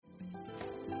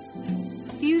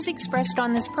views expressed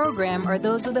on this program are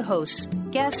those of the hosts,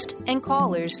 guests, and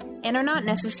callers, and are not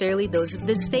necessarily those of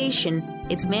this station,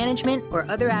 its management, or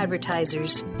other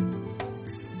advertisers.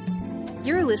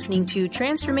 You're listening to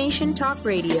Transformation Talk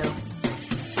Radio.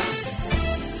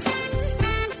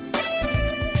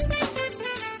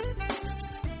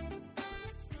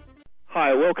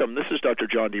 Hi, welcome. This is Dr.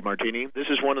 John DeMartini. This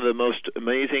is one of the most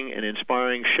amazing and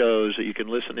inspiring shows that you can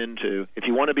listen into. If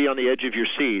you want to be on the edge of your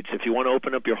seats, if you want to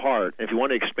open up your heart, if you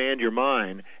want to expand your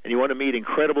mind, and you want to meet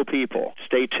incredible people,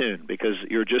 stay tuned because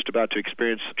you're just about to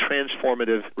experience a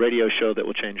transformative radio show that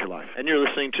will change your life. And you're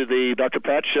listening to the Dr.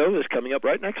 Pat Show that's coming up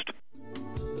right next.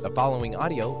 The following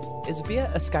audio is via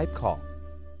a Skype call.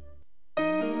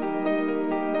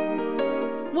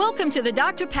 Welcome to the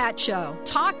Dr. Pat Show.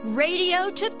 Talk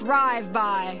radio to thrive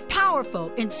by.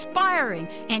 Powerful, inspiring,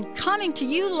 and coming to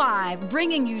you live,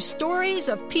 bringing you stories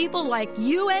of people like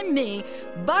you and me,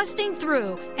 busting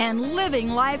through and living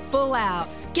life full out.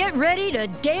 Get ready to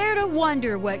dare to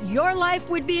wonder what your life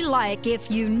would be like if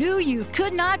you knew you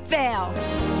could not fail.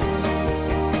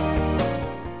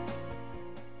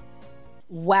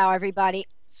 Wow, everybody.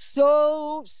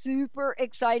 So super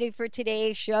excited for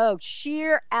today's show,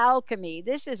 Sheer Alchemy.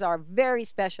 This is our very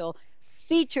special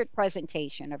featured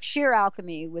presentation of Sheer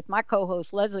Alchemy with my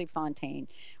co-host Leslie Fonteyne.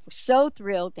 We're so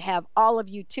thrilled to have all of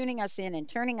you tuning us in and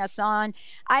turning us on.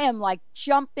 I am like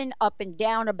jumping up and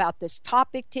down about this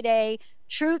topic today,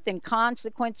 truth and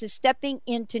consequences, stepping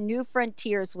into new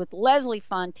frontiers with Leslie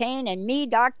Fonteyne and me,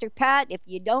 Dr. Pat. If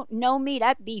you don't know me,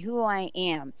 that be who I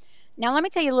am. Now, let me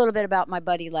tell you a little bit about my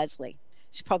buddy Leslie.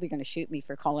 She's probably going to shoot me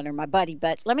for calling her my buddy,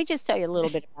 but let me just tell you a little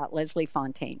bit about Leslie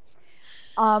Fonteyne.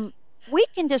 We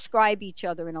can describe each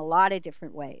other in a lot of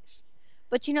different ways.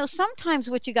 But, you know, sometimes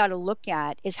what you got to look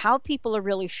at is how people are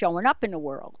really showing up in the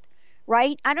world,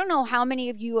 right? I don't know how many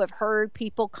of you have heard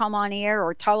people come on air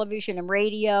or television and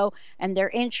radio, and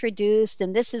they're introduced,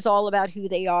 and this is all about who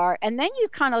they are. And then you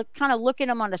kind of look at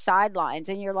them on the sidelines,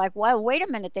 and you're like, well, wait a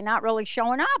minute, they're not really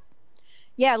showing up.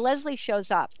 Yeah, Leslie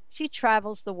shows up. She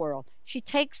travels the world. She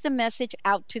takes the message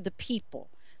out to the people.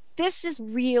 This is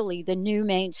really the new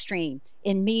mainstream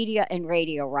in media and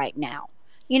radio right now.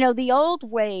 You know, the old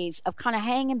ways of kind of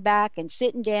hanging back and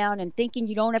sitting down and thinking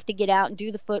you don't have to get out and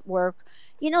do the footwork,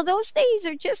 you know, those days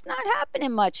are just not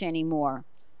happening much anymore.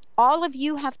 All of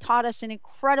you have taught us an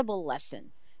incredible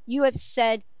lesson. You have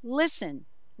said, listen,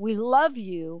 we love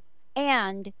you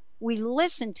and we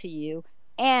listen to you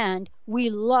and we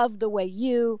love the way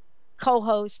you,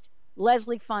 co-host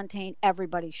Leslie Fonteyne,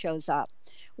 everybody shows up.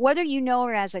 Whether you know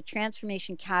her as a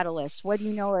transformation catalyst, whether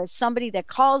you know her as somebody that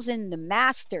calls in the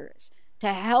masters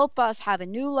to help us have a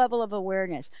new level of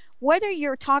awareness, whether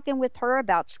you're talking with her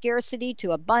about scarcity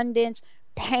to abundance,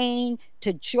 pain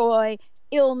to joy,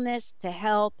 illness to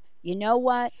health, you know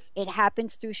what? It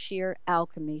happens through sheer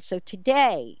alchemy. So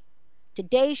today's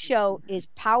show is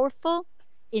powerful,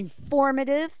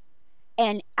 informative,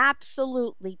 and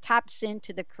absolutely taps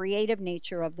into the creative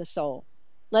nature of the soul.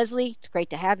 Leslie, it's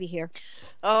great to have you here.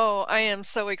 Oh, I am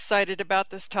so excited about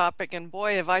this topic, and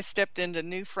boy, have I stepped into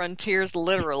new frontiers,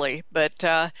 literally. But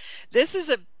this is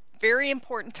a very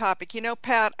important topic. You know,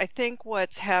 Pat, I think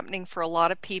what's happening for a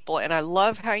lot of people, and I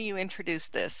love how you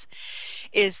introduced this,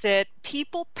 is that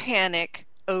people panic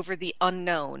over the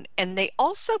unknown, and they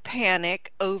also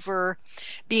panic over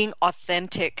being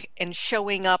authentic and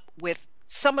showing up with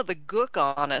some of the gook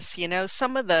on us, you know,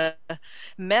 some of the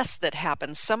mess that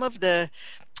happens, some of the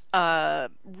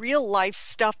real life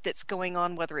stuff that's going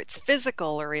on, whether it's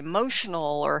physical or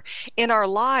emotional or in our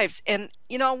lives. And,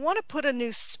 you know, I want to put a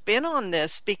new spin on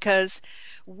this because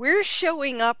we're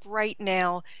showing up right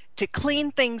now to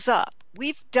clean things up.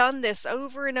 We've done this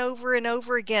over and over and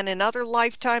over again in other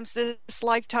lifetimes, this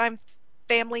lifetime,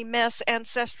 family mess,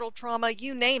 ancestral trauma,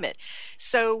 you name it.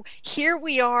 So here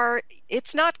we are.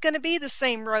 It's not going to be the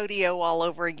same rodeo all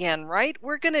over again, right?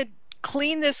 We're going to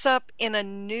clean this up in a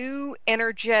new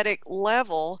energetic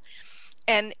level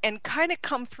and kind of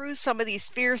come through some of these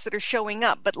fears that are showing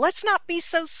up. But let's not be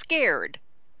so scared.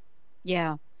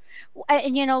 Yeah.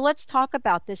 And, you know, let's talk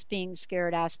about this being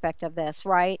scared aspect of this,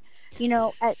 right? You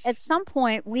know, at some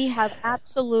point we have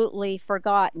absolutely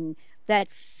forgotten that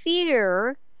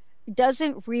fear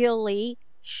doesn't really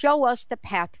show us the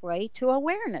pathway to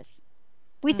awareness.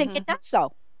 We think it does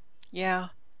so. Yeah.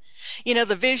 You know,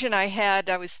 the vision I had,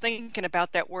 I was thinking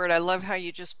about that word. I love how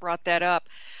you just brought that up.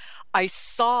 I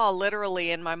saw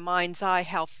literally in my mind's eye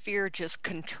how fear just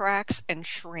contracts and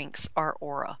shrinks our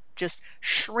aura, just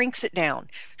shrinks it down,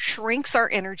 shrinks our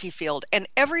energy field. And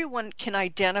everyone can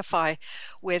identify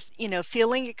with,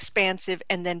 feeling expansive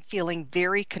and then feeling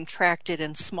very contracted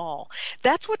and small.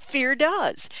 That's what fear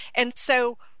does. And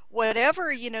so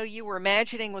whatever, you were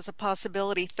imagining was a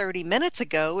possibility 30 minutes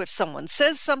ago, if someone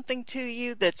says something to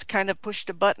you that's kind of pushed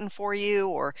a button for you,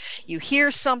 or you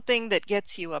hear something that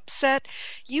gets you upset,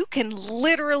 you can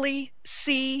literally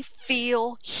see,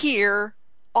 feel, hear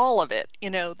all of it,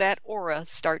 that aura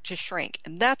start to shrink.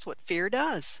 And that's what fear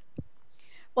does.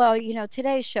 Well,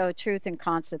 today's show, Truth and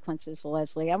Consequences,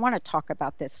 Leslie, I want to talk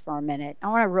about this for a minute. I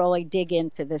want to really dig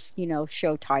into this,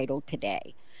 show title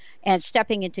today and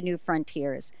stepping into new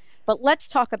frontiers. But let's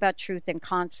talk about truth and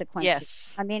consequences.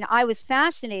 Yes. I mean, I was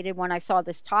fascinated when I saw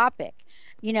this topic.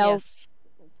 Yes.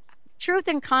 Truth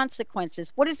and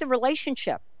consequences. What is the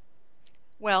relationship?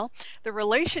 Well, the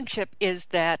relationship is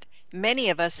that many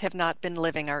of us have not been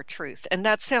living our truth. And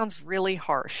that sounds really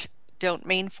harsh. Don't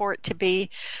mean for it to be,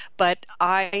 but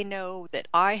I know that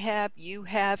you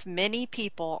have, many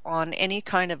people on any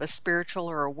kind of a spiritual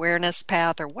or awareness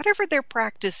path or whatever their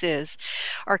practice is,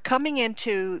 are coming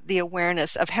into the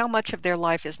awareness of how much of their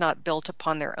life is not built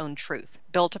upon their own truth,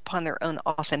 built upon their own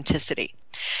authenticity.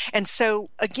 And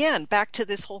so again, back to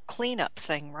this whole cleanup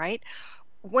thing, right?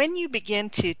 When you begin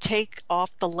to take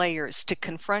off the layers, to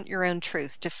confront your own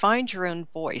truth, to find your own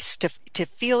voice, to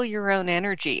feel your own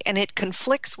energy, and it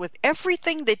conflicts with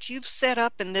everything that you've set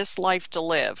up in this life to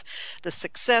live, the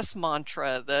success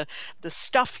mantra, the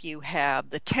stuff you have,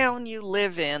 the town you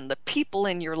live in, the people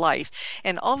in your life,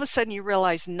 and all of a sudden you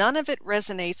realize none of it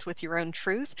resonates with your own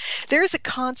truth, there's a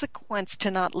consequence to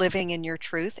not living in your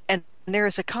truth, and there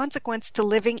is a consequence to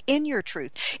living in your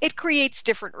truth. It creates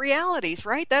different realities,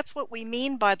 right? That's what we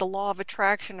mean by the law of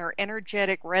attraction or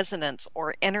energetic resonance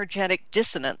or energetic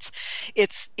dissonance.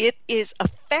 It is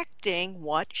affecting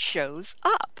what shows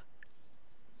up.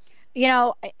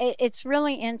 It's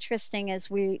really interesting as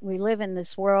we live in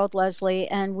this world, Leslie,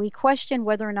 and we question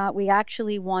whether or not we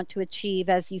actually want to achieve,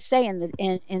 as you say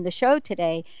in the show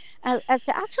today, as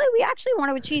to we actually want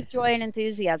to achieve joy and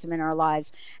enthusiasm in our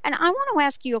lives. And I want to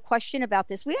ask you a question about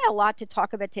this. We had a lot to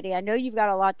talk about today. I know you've got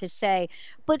a lot to say,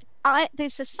 but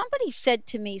somebody said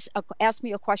to me, asked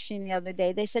me a question the other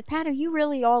day. They said, "Pat, are you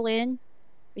really all in?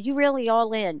 Are you really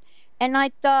all in?" And I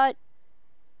thought,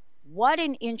 what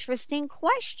an interesting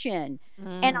question.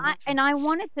 And I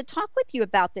wanted to talk with you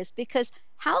about this, because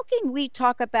how can we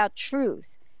talk about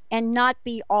truth and not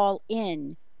be all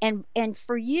in? And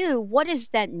for you, what does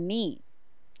that mean?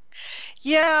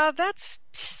 Yeah, that's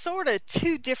sort of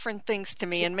two different things to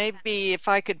me. And maybe if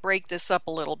I could break this up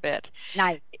a little bit.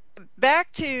 Nice.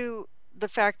 Back to the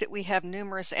fact that we have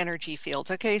numerous energy fields,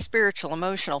 okay? Spiritual,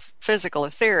 emotional, physical,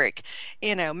 etheric,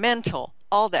 mental,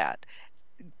 all that.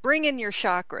 Bring in your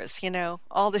chakras,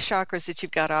 all the chakras that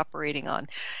you've got operating on.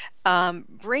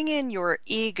 Bring in your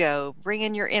ego, bring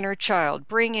in your inner child,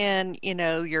 bring in,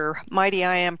 your mighty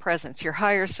I am presence, your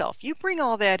higher self. You bring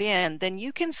all that in, then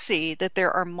you can see that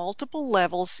there are multiple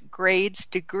levels, grades,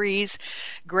 degrees,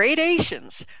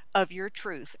 gradations of your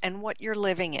truth and what you're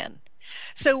living in.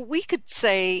 So we could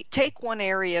say, take one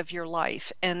area of your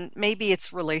life, and maybe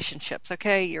it's relationships,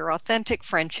 okay? Your authentic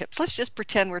friendships. Let's just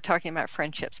pretend we're talking about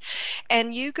friendships.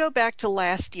 And you go back to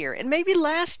last year, and maybe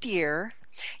last year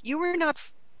you were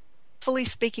not fully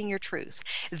speaking your truth.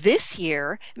 This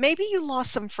year, maybe you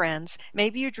lost some friends.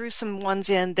 Maybe you drew some ones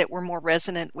in that were more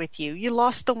resonant with you. You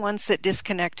lost the ones that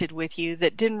disconnected with you,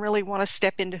 that didn't really want to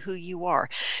step into who you are.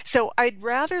 So I'd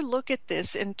rather look at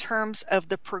this in terms of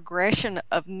the progression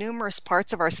of numerous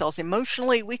parts of ourselves.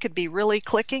 Emotionally, we could be really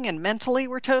clicking, and mentally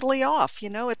we're totally off.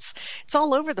 It's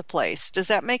all over the place. Does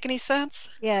that make any sense?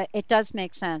 Yeah, it does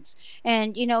make sense.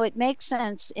 And, it makes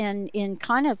sense in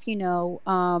kind of,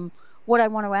 what I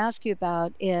want to ask you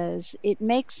about is, it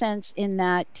makes sense in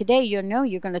that today, you're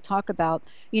going to talk about,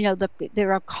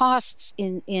 there are costs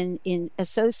in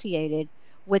associated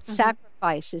with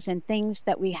sacrifices and things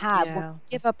that we have. Yeah. We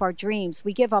give up our dreams.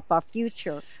 We give up our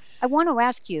future. I want to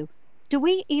ask you, do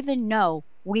we even know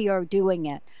we are doing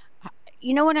it?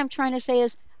 You know what I'm trying to say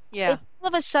is, yeah. All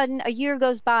of a sudden, a year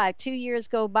goes by, 2 years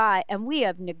go by, and we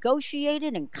have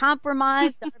negotiated and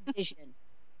compromised our vision.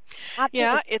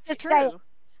 Yeah, it's true.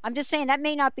 I'm just saying, that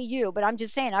may not be you, but I'm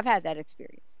just saying I've had that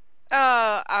experience.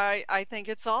 I think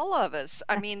it's all of us.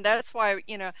 I mean, that's why,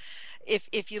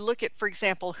 if you look at, for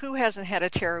example, who hasn't had a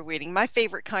tarot reading? My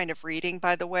favorite kind of reading,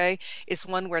 by the way, is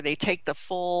one where they take the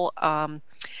full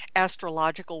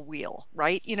astrological wheel,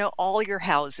 right? All your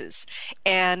houses,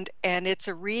 and it's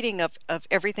a reading of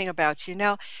everything about you.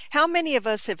 Now, how many of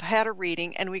us have had a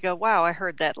reading and we go, wow, I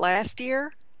heard that last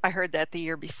year. I heard that the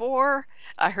year before.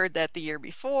 I heard that the year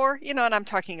before, and I'm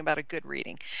talking about a good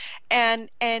reading. And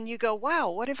you go,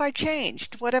 wow, what have I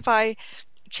changed? What have I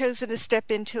chosen to step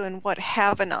into, and what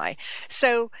haven't I?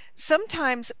 So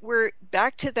sometimes we're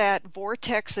back to that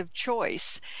vortex of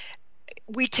choice.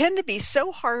 We tend to be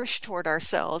so harsh toward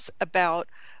ourselves about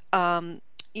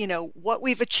what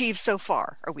we've achieved so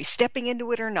far. Are we stepping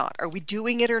into it or not? Are we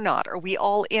doing it or not? Are we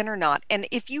all in or not? And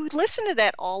if you listen to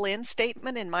that all in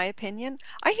statement, in my opinion,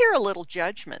 I hear a little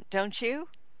judgment, don't you?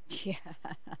 Yeah.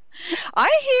 I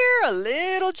hear a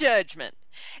little judgment.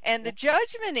 And the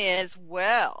judgment is,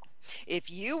 well, if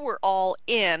you were all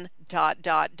in ...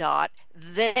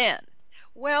 then,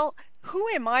 well, who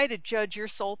am I to judge your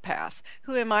soul path?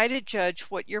 Who am I to judge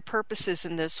what your purpose is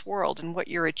in this world and what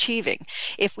you're achieving?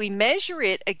 If we measure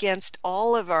it against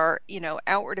all of our,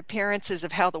 outward appearances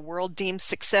of how the world deems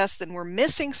success, then we're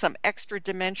missing some extra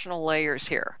dimensional layers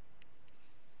here.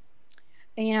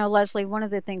 Leslie, one of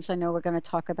the things I know we're going to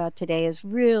talk about today is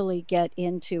really get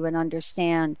into and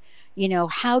understand,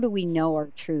 how do we know our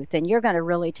truth? And you're going to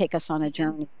really take us on a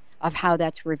journey of how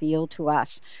that's revealed to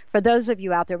us. For those of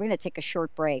you out there, we're going to take a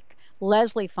short break.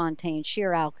 Leslie Fonteyne,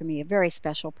 Sheer Alchemy, a very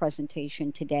special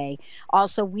presentation today.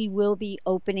 Also, we will be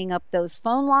opening up those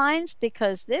phone lines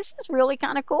because this is really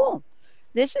kind of cool.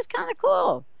 This is kind of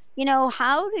cool.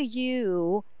 How do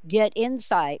you get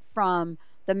insight from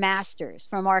the masters,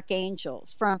 from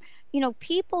archangels, from,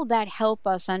 people that help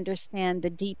us understand the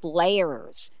deep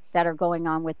layers that are going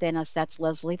on within us? That's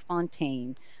Leslie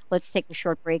Fonteyne. Let's take a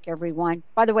short break, everyone.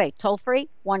 By the way, toll free,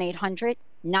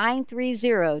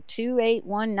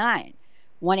 1-800-930-2819.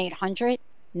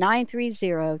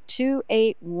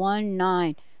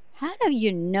 1-800-930-2819. How do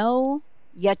you know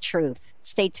your truth?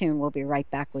 Stay tuned. We'll be right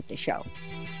back with the show.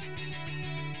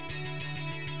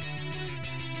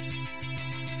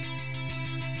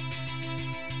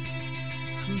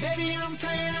 Baby, I'm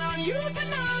playing on you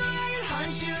tonight.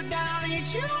 Hunt you down,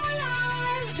 eat you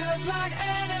alive. Just like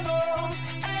animals,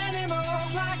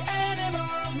 animals like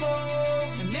animals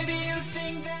most. And maybe you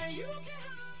think that you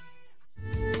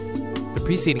can hide. The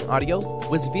preceding audio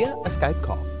was via a Skype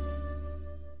call.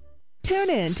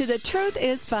 Tune in to The Truth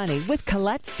is Funny with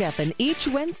Colette Steffen each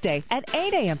Wednesday at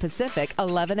 8 a.m. Pacific,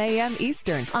 11 a.m.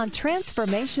 Eastern on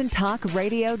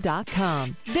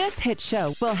TransformationTalkRadio.com. This hit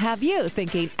show will have you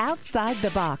thinking outside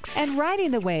the box and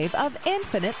riding the wave of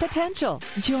infinite potential.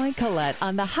 Join Colette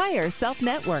on the Higher Self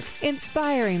Network,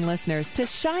 inspiring listeners to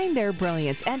shine their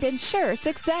brilliance and ensure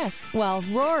success while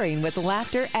roaring with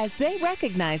laughter as they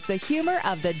recognize the humor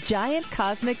of the giant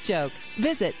cosmic joke.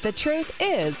 Visit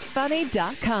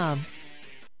TheTruthIsFunny.com.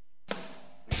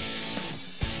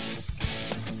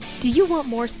 Do you want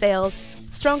more sales,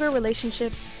 stronger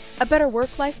relationships, a better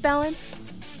work-life balance?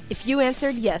 If you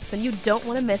answered yes, then you don't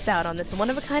want to miss out on this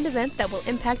one-of-a-kind event that will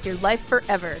impact your life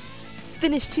forever.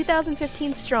 Finish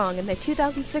 2015 strong and make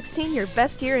 2016 your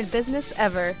best year in business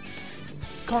ever.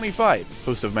 Connie Five,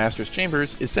 host of Masters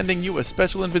Chambers, is sending you a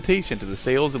special invitation to the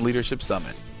Sales and Leadership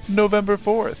Summit, November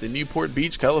 4th in Newport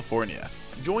Beach, California.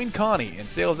 Join Connie and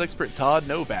sales expert Todd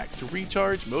Novak to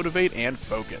recharge, motivate, and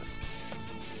focus.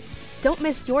 Don't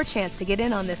miss your chance to get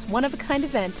in on this one-of-a-kind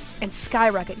event and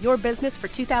skyrocket your business for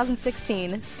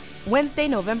 2016. Wednesday,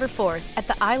 November 4th at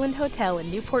the Island Hotel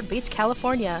in Newport Beach,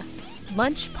 California.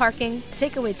 Lunch, parking,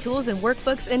 takeaway tools, and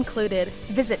workbooks included.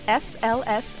 Visit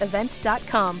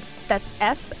slsevent.com. That's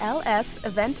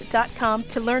slsevent.com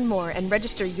to learn more and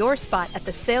register your spot at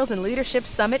the Sales and Leadership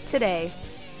Summit today.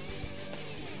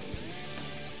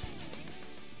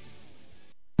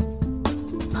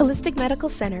 Holistic Medical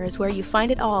Center is where you find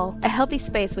it all. A healthy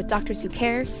space with doctors who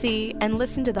care, see, and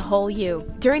listen to the whole you.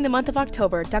 During the month of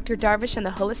October, Dr. Darvish and the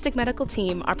Holistic Medical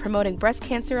team are promoting Breast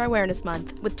Cancer Awareness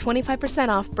Month with 25%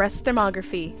 off breast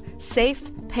thermography. Safe,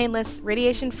 painless,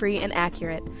 radiation-free, and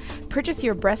accurate. Purchase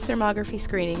your breast thermography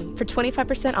screening for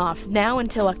 25% off now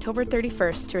until October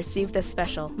 31st to receive this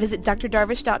special. Visit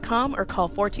drdarvish.com or call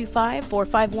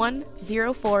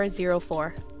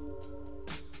 425-451-0404.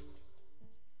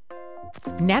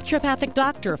 Naturopathic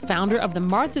doctor, founder of the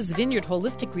Martha's Vineyard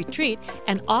Holistic Retreat,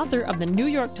 and author of the New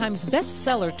York Times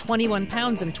bestseller 21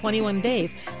 Pounds in 21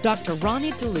 Days, Dr.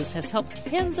 Ronnie DeLuce has helped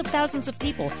tens of thousands of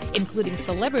people, including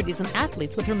celebrities and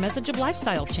athletes, with her message of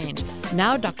lifestyle change.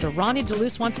 Now Dr. Ronnie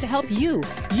DeLuce wants to help you.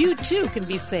 You too can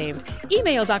be saved.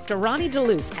 Email Dr. Ronnie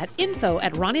DeLuce at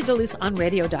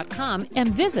info@ronniedeluceonradio.com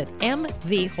and visit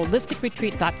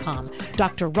mtheholisticretreat.com.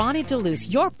 Dr. Ronnie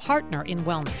DeLuce, your partner in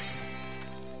wellness.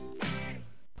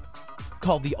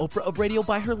 Called the Oprah of radio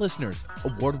by her listeners,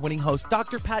 award-winning host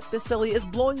Dr. Pat Baccili is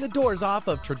blowing the doors off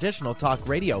of traditional talk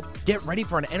radio. Get ready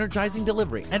for an energizing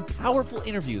delivery and powerful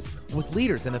interviews with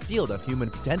leaders in the field of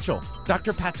human potential.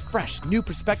 Dr. Pat's fresh, new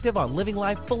perspective on living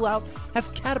life full out has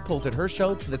catapulted her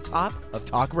show to the top of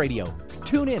talk radio.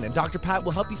 Tune in and Dr. Pat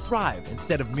will help you thrive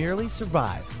instead of merely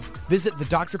survive. Visit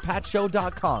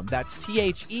thedrpatshow.com. That's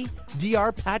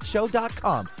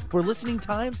THEDRPatshow.com for listening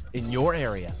times in your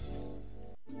area.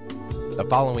 The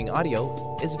following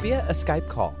audio is via a Skype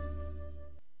call.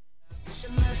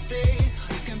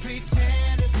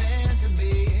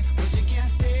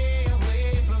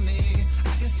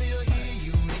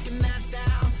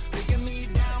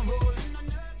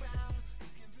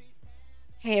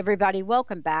 Hey, everybody.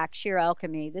 Welcome back. Sheer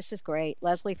Alchemy. This is great.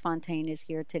 Leslie Fonteyne is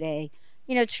here today.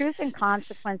 You know, truth and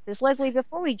consequences. Leslie,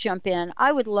 before we jump in,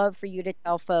 I would love for you to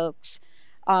tell folks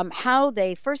how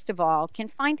they, first of all, can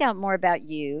find out more about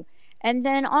you. And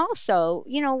then also,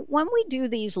 you know, when we do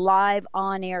these live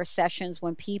on-air sessions,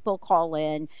 when people call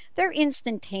in, they're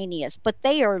instantaneous, but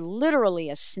they are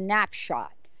literally a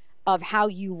snapshot of how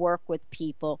you work with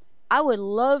people. I would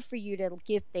love for you to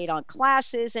give date on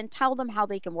classes and tell them how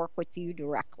they can work with you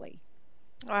directly.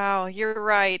 Wow, you're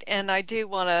right. And I do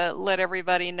want to let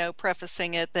everybody know,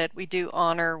 prefacing it, that we do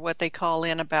honor what they call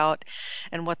in about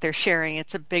and what they're sharing.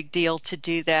 It's a big deal to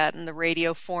do that. And the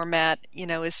radio format, you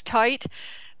know, is tight.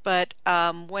 But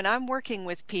when I'm working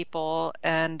with people,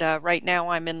 and right now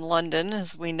I'm in London,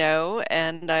 as we know,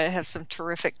 and I have some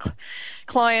terrific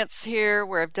clients here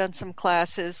where I've done some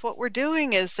classes, what we're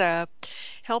doing is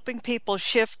helping people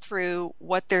shift through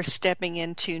what they're stepping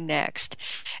into next.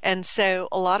 And so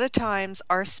a lot of times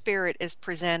our spirit is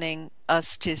presenting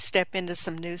us to step into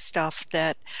some new stuff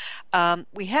that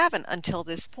we haven't until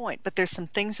this point. But there's some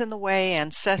things in the way,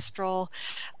 ancestral,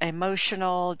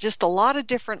 emotional, just a lot of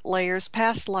different layers,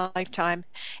 past lifetime.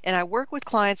 And I work with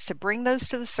clients to bring those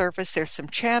to the surface. There's some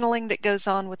channeling that goes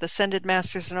on with ascended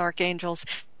masters and archangels.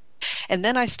 And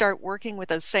then I start working with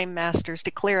those same masters to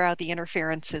clear out the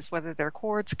interferences, whether they're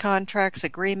cords, contracts,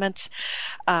 agreements,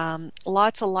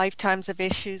 lots of lifetimes of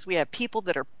issues. We have people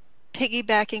that are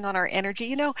piggybacking on our energy.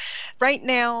 You know, right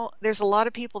now, there's a lot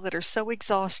of people that are so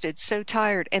exhausted, so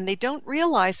tired, and they don't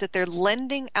realize that they're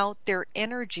lending out their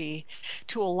energy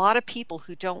to a lot of people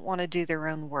who don't want to do their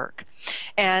own work.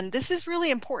 And this is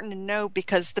really important to know,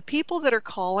 because the people that are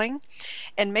calling,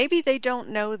 and maybe they don't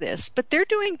know this, but they're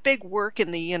doing big work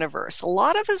in the universe. A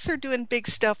lot of us are doing big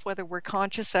stuff, whether we're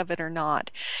conscious of it or not.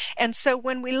 And so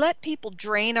when we let people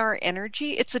drain our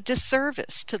energy, it's a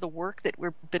disservice to the work that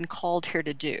we've been called here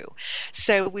to do.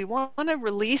 So we want to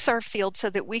release our field so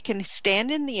that we can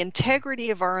stand in the integrity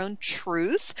of our own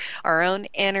truth, our own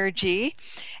energy,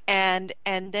 and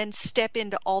then step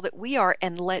into all that we are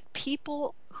and let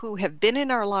people who have been in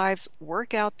our lives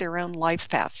work out their own life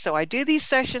path. So I do these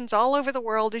sessions all over the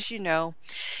world, as you know.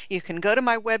 You can go to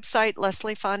my website,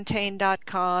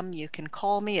 lesliefontaine.com. You can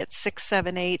call me at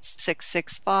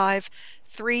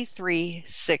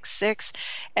 678-665-3366,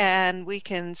 and we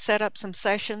can set up some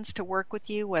sessions to work with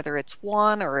you, whether it's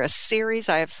one or a series.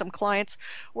 I have some clients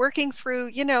working through,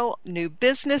 you know, new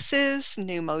businesses,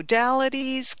 new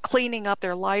modalities, cleaning up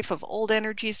their life of old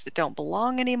energies that don't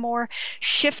belong anymore,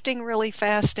 shifting really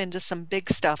fast into some big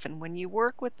stuff. And when you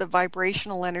work with the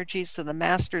vibrational energies of the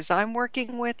masters I'm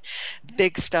working with,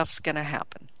 big stuff's going to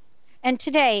happen. And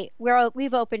today,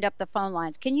 we've opened up the phone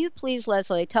lines. Can you please,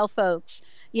 Leslie, tell folks,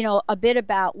 you know, a bit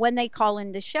about when they call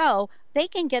in the show, they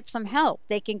can get some help.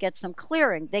 They can get some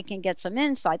clearing. They can get some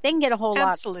insight. They can get a whole lot.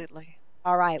 Absolutely.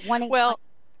 All right.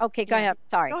 Okay, go ahead.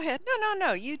 Sorry. Go ahead.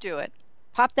 No, you do it.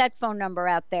 Pop that phone number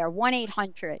out there,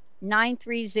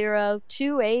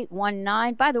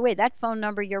 1-800-930-2819. By the way, that phone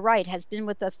number, you're right, has been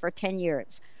with us for 10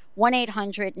 years.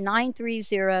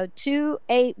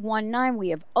 1-800-930-2819. We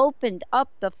have opened up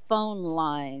the phone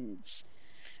lines.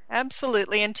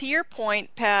 Absolutely. And to your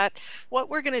point, Pat, what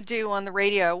we're going to do on the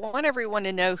radio, I want everyone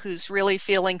to know who's really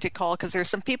feeling to call, because there's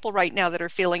some people right now that are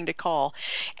feeling to call,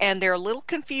 and they're a little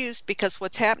confused because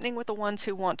what's happening with the ones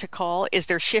who want to call is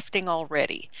they're shifting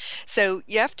already. So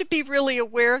you have to be really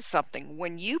aware of something.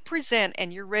 When you present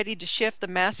and you're ready to shift, the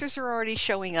masters are already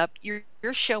showing up, you're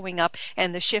showing up,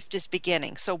 and the shift is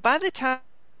beginning. So by the time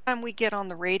we get on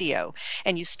the radio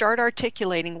and you start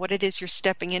articulating what it is you're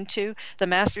stepping into, the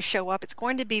masters show up. It's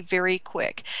going to be very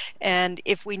quick. And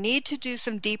if we need to do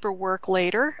some deeper work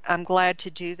later, I'm glad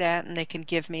to do that, and they can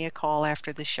give me a call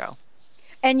after the show.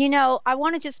 And I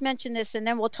want to just mention this, and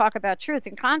then we'll talk about truth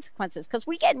and consequences, because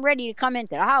we're getting ready to come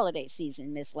into the holiday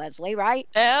season, Miss Leslie, right?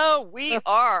 Oh, we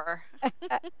are.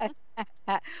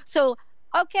 So,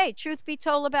 okay, truth be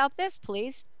told about this,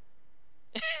 please.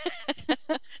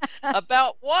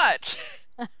 About what?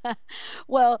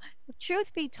 Well,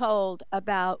 truth be told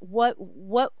about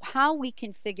how we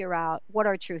can figure out what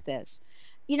our truth is.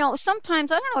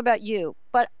 Sometimes, I don't know about you,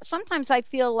 but sometimes I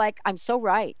feel like I'm so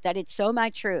right that it's so my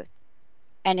truth,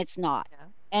 and it's not. Yeah.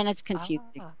 And it's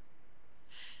confusing.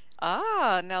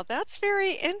 Now that's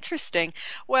very interesting.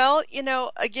 Well,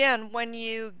 again, when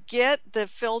you get the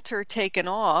filter taken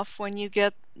off, when you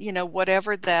get,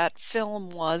 whatever that film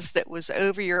was that was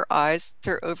over your eyes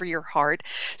or over your heart.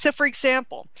 So, for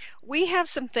example, we have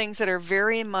some things that are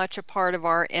very much a part of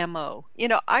our MO.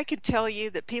 I could tell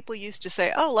you that people used to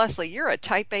say, oh, Leslie, you're a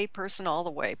type A person all the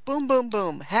way. Boom, boom,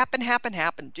 boom. Happen, happen,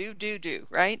 happen. Do, do, do.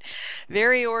 Right?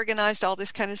 Very organized, all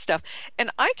this kind of stuff. And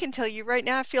I can tell you right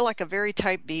now, I feel like a very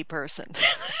type B person.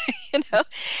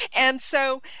 And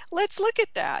so let's look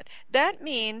at that. That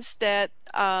means that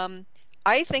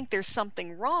I think there's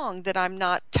something wrong that I'm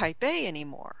not type A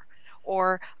anymore.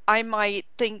 Or I might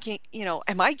think,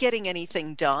 am I getting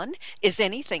anything done? Is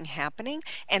anything happening?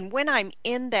 And when I'm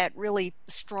in that really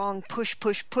strong push,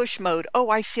 push, push mode, oh,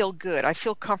 I feel good. I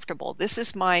feel comfortable. This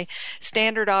is my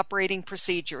standard operating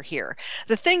procedure here.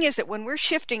 The thing is that when we're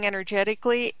shifting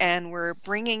energetically and we're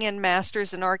bringing in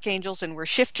masters and archangels, and we're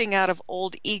shifting out of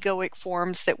old egoic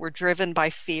forms that were driven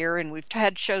by fear, and we've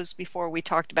had shows before we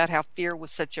talked about how fear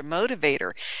was such a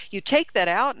motivator. You take that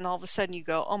out and all of a sudden you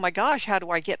go, oh my gosh, how do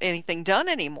I get anything done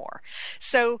anymore?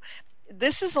 So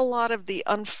this is a lot of the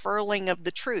unfurling of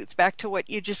the truth. Back to what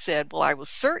you just said. Well, I was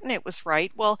certain it was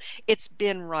right. Well, it's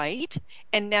been right,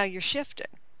 and now you're shifting.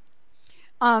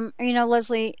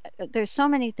 Leslie, there's so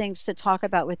many things to talk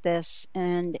about with this.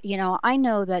 And, I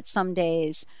know that some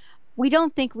days we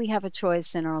don't think we have a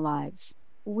choice in our lives.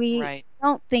 We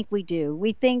don't think we do.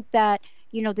 We think that,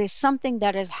 there's something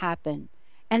that has happened,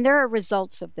 and there are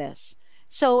results of this.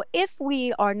 So if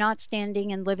we are not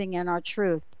standing and living in our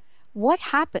truth, what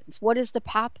happens? What is the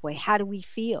pathway? How do we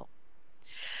feel?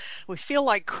 We feel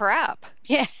like crap.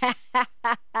 Yeah.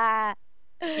 I'm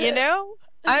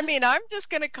just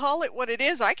going to call it what it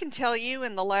is. I can tell you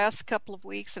in the last couple of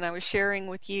weeks, and I was sharing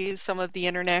with you some of the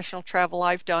international travel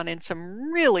I've done in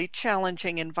some really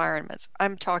challenging environments.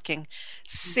 I'm talking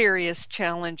serious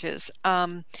challenges.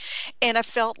 And I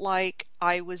felt like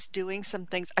I was doing some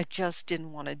things I just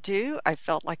didn't want to do. I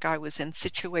felt like I was in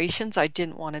situations I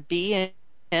didn't want to be in.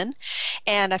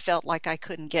 And I felt like I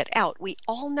couldn't get out. We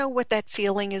all know what that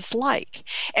feeling is like.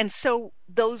 And so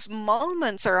those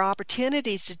moments are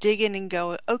opportunities to dig in and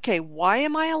go, okay, why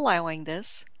am I allowing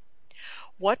this?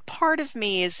 What part of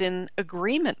me is in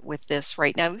agreement with this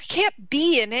right now? We can't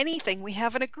be in anything we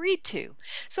haven't agreed to.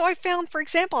 So I found, for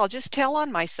example, I'll just tell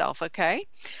on myself, okay?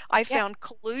 I found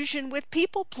collusion with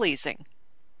people pleasing.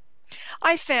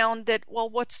 I found that, well,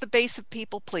 what's the base of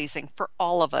people pleasing for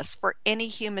all of us, for any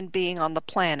human being on the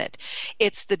planet?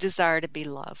 It's the desire to be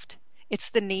loved. It's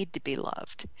the need to be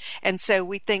loved. And so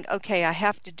we think, okay, I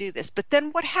have to do this. But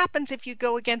then what happens if you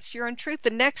go against your own truth? The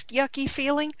next yucky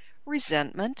feeling?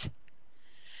 Resentment,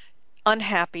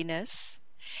 unhappiness.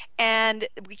 And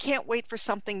we can't wait for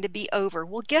something to be over.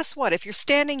 Well, guess what? If you're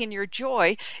standing in your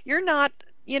joy, you're not,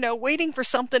 waiting for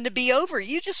something to be over.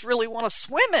 You just really want to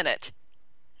swim in it.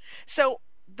 So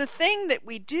the thing that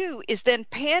we do is then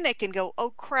panic and go,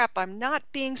 oh crap, I'm not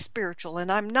being spiritual,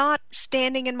 and I'm not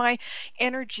standing in my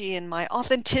energy and my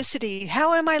authenticity.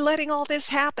 How am I letting all this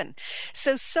happen?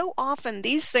 So often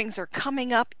these things are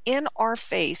coming up in our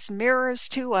face, mirrors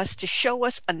to us, to show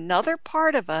us another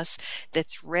part of us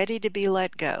that's ready to be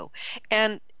let go.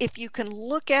 And if you can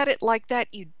look at it like that,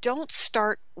 you don't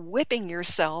start whipping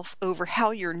yourself over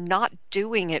how you're not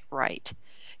doing it right.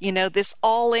 This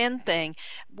all-in thing.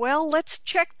 Well, let's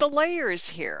check the layers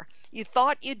here. You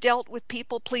thought you dealt with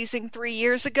people pleasing 3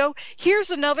 years ago. Here's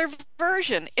another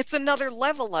version. It's another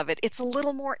level of it. It's a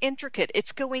little more intricate.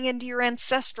 It's going into your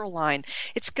ancestral line.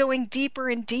 It's going deeper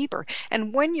and deeper.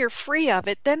 And when you're free of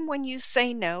it, then when you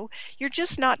say no, you're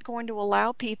just not going to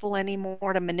allow people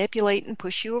anymore to manipulate and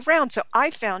push you around. So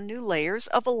I found new layers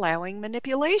of allowing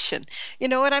manipulation. You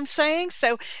know what I'm saying?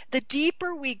 So the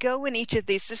deeper we go in each of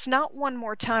these, it's not one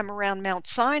more time around Mount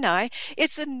Sinai.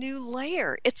 It's a new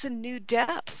layer. It's a new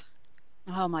depth.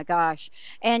 Oh my gosh.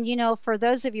 And for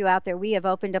those of you out there, we have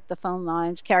opened up the phone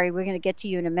lines. Carrie, we're going to get to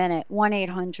you in a minute.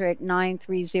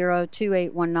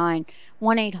 1-800-930-2819.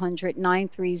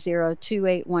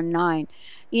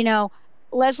 1-800-930-2819.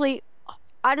 Leslie,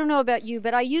 I don't know about you,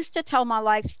 but I used to tell my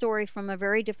life story from a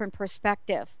very different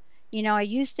perspective. I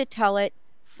used to tell it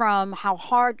from how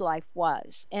hard life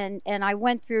was. And I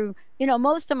went through,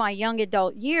 most of my young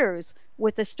adult years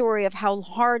with the story of how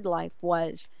hard life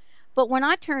was. But when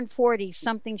I turned 40,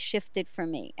 something shifted for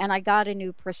me and I got a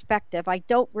new perspective. I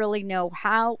don't really know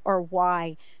how or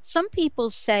why. Some people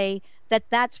say that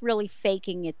that's really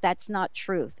faking it. That's not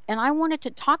truth. And I wanted to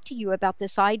talk to you about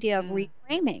this idea of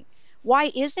reframing.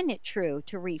 Why isn't it true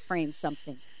to reframe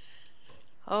something?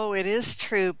 Oh, it is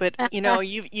true. But,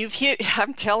 you've hit,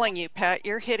 I'm telling you, Pat,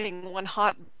 you're hitting one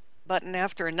hot button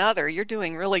after another. You're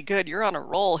doing really good. You're on a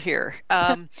roll here.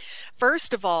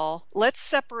 First of all, let's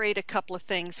separate a couple of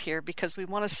things here because we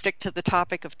want to stick to the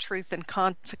topic of truth and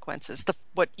consequences.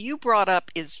 What you brought up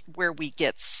is where we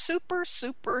get super,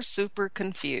 super, super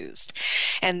confused.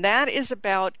 And that is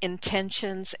about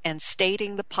intentions and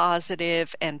stating the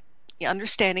positive and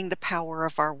understanding the power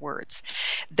of our words.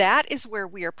 That is where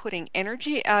we are putting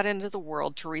energy out into the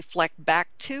world to reflect back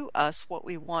to us what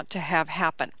we want to have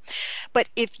happen. But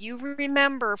if you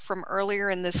remember from earlier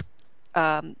in this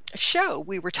show,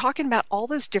 we were talking about all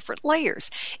those different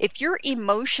layers. If your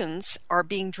emotions are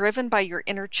being driven by your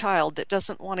inner child that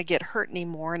doesn't want to get hurt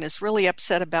anymore and is really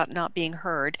upset about not being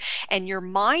heard, and your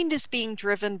mind is being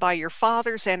driven by your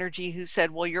father's energy who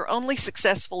said, well, you're only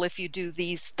successful if you do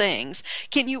these things,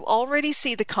 can you already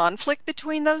see the conflict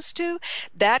between those two?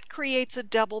 That creates a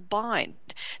double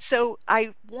bind. So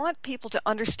I want people to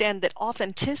understand that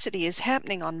authenticity is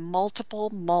happening on multiple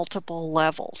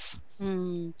levels.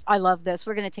 I love this.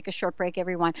 We're going to take a short break,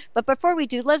 everyone. But before we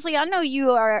do, Leslie, I know you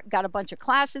got a bunch of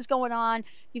classes going on.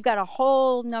 You've got a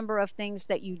whole number of things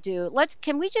that you do.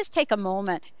 Can we just take a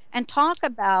moment and talk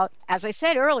about, as I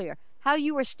said earlier, how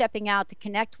you are stepping out to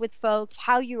connect with folks,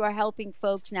 how you are helping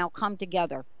folks now come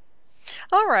together?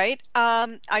 All right.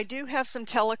 I do have some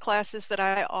teleclasses that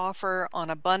I offer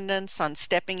on abundance, on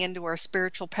stepping into our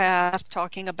spiritual path,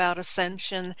 talking about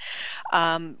ascension,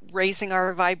 raising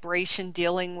our vibration,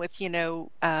 dealing with,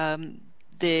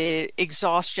 the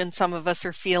exhaustion some of us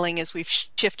are feeling as we've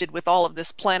shifted with all of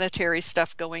this planetary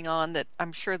stuff going on that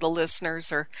I'm sure the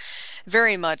listeners are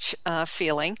very much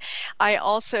feeling. I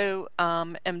also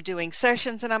am doing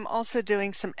sessions, and I'm also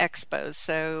doing some expos.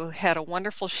 So had a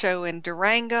wonderful show in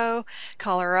Durango,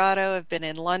 Colorado. I've been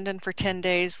in London for 10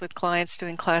 days with clients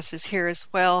doing classes here as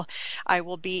well. I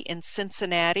will be in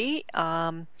Cincinnati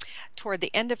toward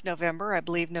the end of November, I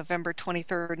believe November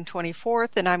 23rd and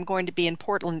 24th, and I'm going to be in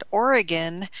Portland,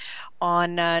 Oregon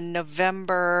on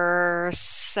November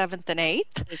 7th and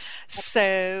 8th.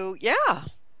 So, yeah.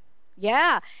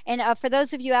 Yeah. And for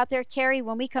those of you out there, Carrie,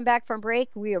 when we come back from break,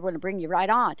 we are going to bring you right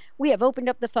on. We have opened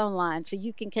up the phone line so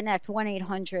you can connect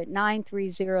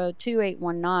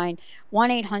 1-800-930-2819,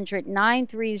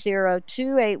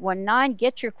 1-800-930-2819.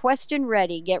 Get your question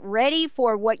ready. Get ready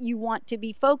for what you want to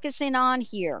be focusing on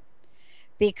here,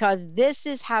 because this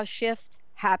is how shift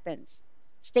happens.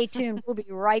 Stay tuned. We'll be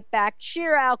right back.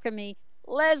 Sheer Alchemy,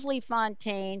 Leslie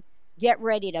Fonteyne. Get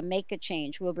ready to make a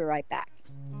change. We'll be right back.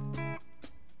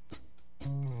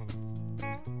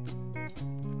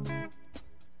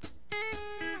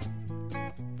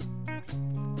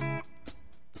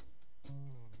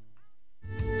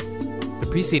 The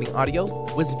preceding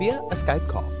audio was via a Skype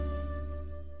call.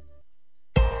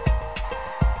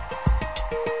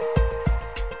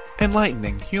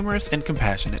 Enlightening, humorous, and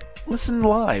compassionate. Listen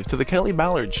live to The Kelly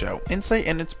Ballard Show, insight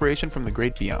and inspiration from the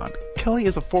great beyond. Kelly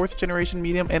is a fourth-generation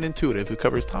medium and intuitive who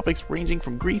covers topics ranging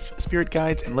from grief, spirit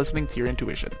guides, and listening to your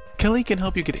intuition. Kelly can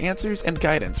help you get answers and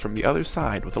guidance from the other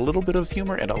side with a little bit of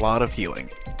humor and a lot of healing.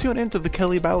 Tune in to The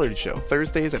Kelly Ballard Show,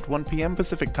 Thursdays at 1 p.m.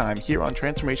 Pacific Time here on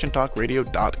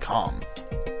TransformationTalkRadio.com.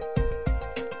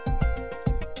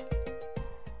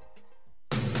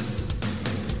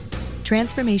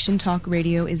 Transformation Talk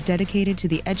Radio is dedicated to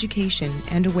the education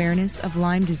and awareness of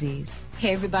Lyme disease.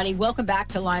 Hey, everybody. Welcome back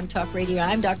to Lyme Talk Radio.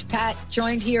 I'm Dr. Pat,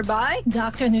 joined here by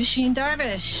Dr. Nusheen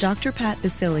Darvish. Dr. Pat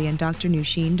Basili and Dr.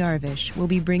 Nusheen Darvish will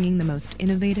be bringing the most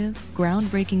innovative,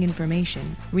 groundbreaking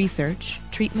information, research,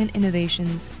 treatment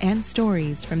innovations, and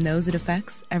stories from those it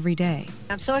affects every day.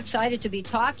 I'm so excited to be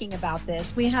talking about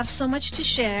this. We have so much to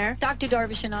share. Dr.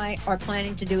 Darvish and I are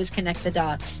planning to do is connect the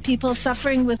dots. People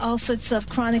suffering with all sorts of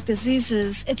chronic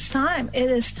diseases, it's time. It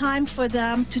is time for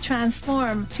them to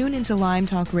transform. Tune into Lyme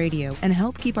Talk Radio and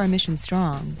help keep our mission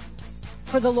strong.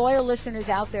 For the loyal listeners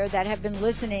out there that have been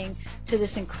listening to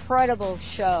this incredible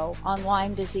show on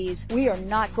Lyme disease, we are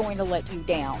not going to let you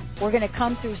down. We're going to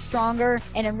come through stronger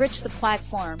and enrich the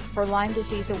platform for Lyme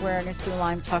disease awareness through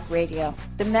Lyme Talk Radio.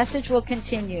 The message will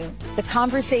continue, the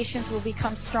conversations will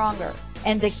become stronger,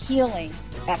 and the healing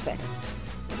epic.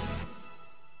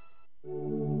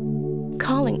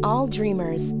 Calling all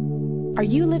dreamers. Are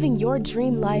you living your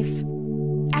dream life?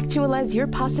 Actualize your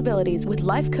possibilities with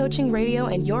Life Coaching Radio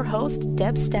and your host,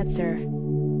 Deb Stetzer.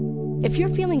 If you're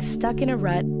feeling stuck in a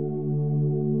rut,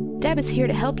 Deb is here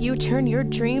to help you turn your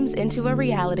dreams into a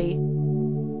reality.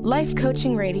 Life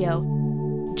Coaching Radio.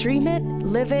 Dream it,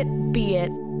 live it, be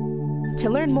it. To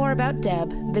learn more about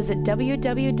Deb, visit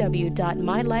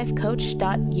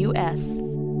www.mylifecoach.us.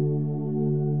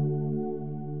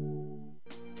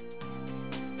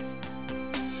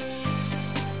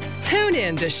 Tune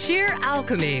in to Sheer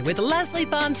Alchemy with Leslie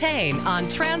Fonteyne on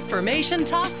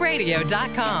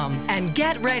TransformationTalkRadio.com and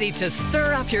get ready to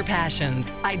stir up your passions,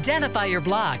 identify your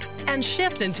blocks, and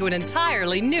shift into an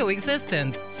entirely new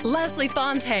existence. Leslie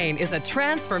Fonteyne is a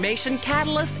transformation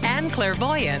catalyst and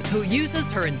clairvoyant who uses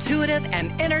her intuitive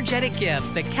and energetic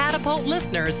gifts to catapult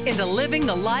listeners into living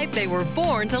the life they were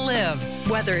born to live.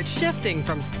 Whether it's shifting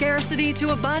from scarcity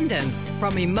to abundance,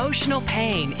 from emotional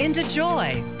pain into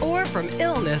joy, or from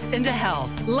illness into health,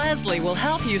 Leslie will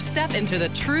help you step into the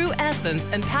true essence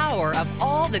and power of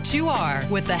all that you are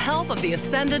with the help of the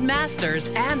Ascended Masters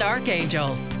and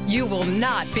Archangels. You will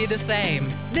not be the same.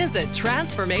 Visit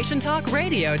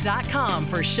TransformationTalkRadio.com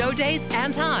for show dates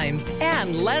and times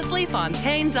and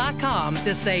LeslieFonteyne.com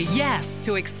to say yes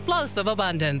to explosive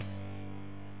abundance.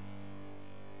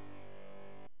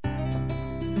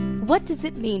 What does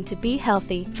it mean to be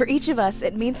healthy? For each of us,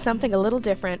 it means something a little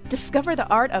different. Discover the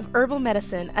art of herbal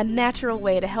medicine, a natural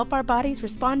way to help our bodies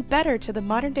respond better to the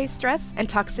modern-day stress and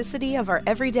toxicity of our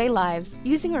everyday lives.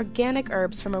 Using organic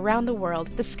herbs from around the world,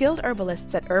 the skilled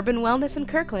herbalists at Urban Wellness in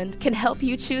Kirkland can help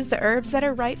you choose the herbs that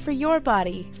are right for your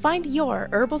body. Find your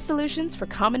herbal solutions for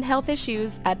common health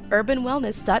issues at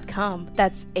urbanwellness.com.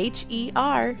 That's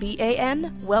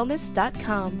HERBAN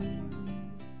wellness.com.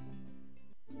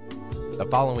 The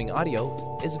following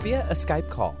audio is via a Skype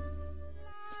call.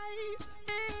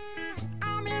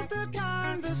 I miss the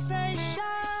conversation.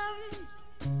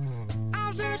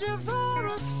 I'm searching for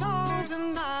a song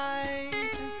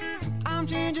tonight. I'm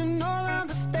changing all of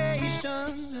the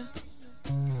stations.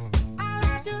 I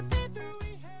like to think that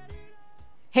we had it.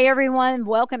 Hey, everyone.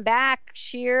 Welcome back.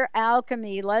 Sheer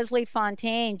Alchemy. Leslie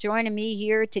Fonteyne joining me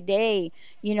here today.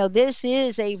 You know, this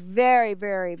is a very,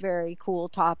 very, very cool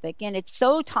topic, and it's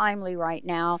so timely right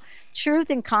now.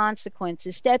 Truth and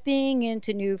consequences, stepping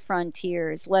into new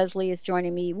frontiers. Leslie is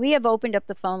joining me. We have opened up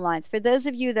the phone lines. For those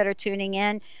of you that are tuning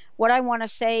in, what I want to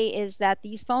say is that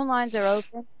these phone lines are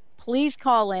open. Please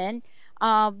call in.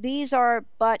 These are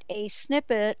but a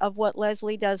snippet of what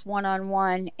Leslie does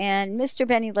one-on-one. And Mr.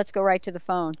 Benny, let's go right to the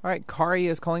phone. All right, Kari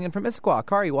is calling in from Issaquah.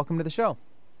 Kari, welcome to the show.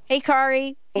 Hey,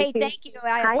 Kari. Hey, thank you.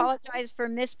 I Hi. apologize for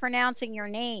mispronouncing your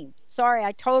name. Sorry,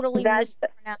 I totally missed the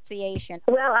pronunciation.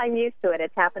 Well, I'm used to it.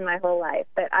 It's happened my whole life.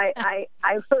 But I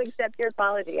will accept your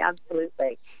apology,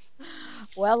 absolutely.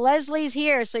 Well, Leslie's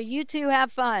here, so you two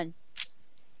have fun.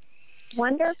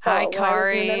 Wonderful. Hi, Well,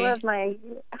 Kari.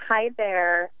 Hi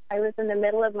there. I was in the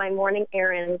middle of my morning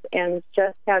errands and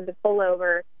just had to pull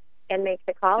over and make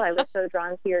the call. I was so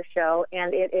drawn to your show,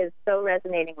 and it is so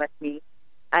resonating with me.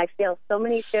 I feel so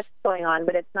many shifts going on,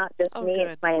 but it's not just me, good.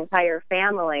 it's my entire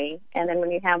family. And then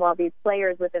when you have all these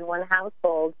players within one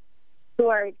household who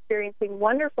are experiencing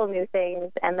wonderful new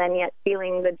things and then yet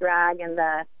feeling the drag and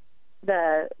the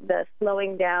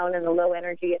slowing down and the low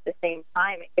energy at the same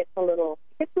time, it gets a little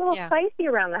spicy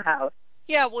around the house.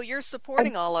 Yeah, well, you're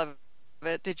supporting all of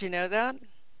it. Did you know that?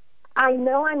 I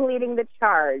know I'm leading the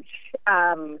charge.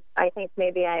 I think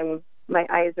maybe my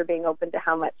eyes are being open to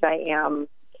how much I am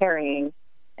carrying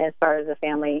as far as the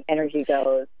family energy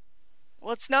goes.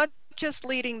 Well, it's not just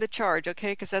leading the charge,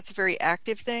 okay, because that's a very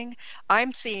active thing.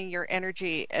 I'm seeing your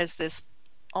energy as this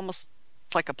almost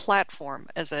like a platform,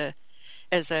 as the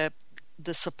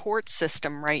support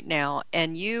system right now,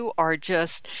 and you are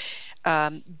just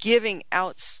giving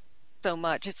out so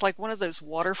much. It's like one of those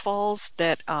waterfalls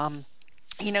that,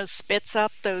 spits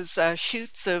up those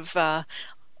shoots of,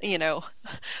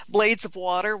 blades of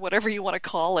water, whatever you want to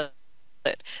call it.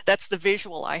 That's the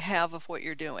visual I have of what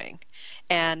you're doing.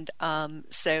 And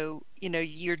so,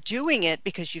 you're doing it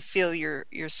because you feel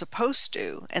you're supposed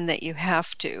to and that you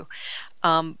have to.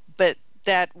 But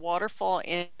that waterfall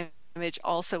image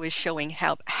also is showing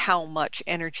how much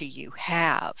energy you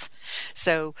have.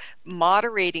 So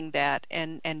moderating that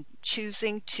and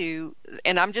choosing to,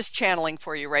 and I'm just channeling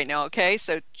for you right now, okay?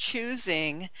 So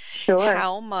choosing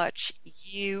how much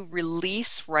you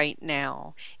release right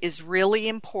now is really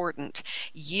important.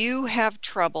 You have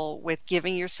trouble with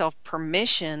giving yourself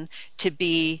permission to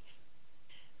be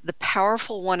the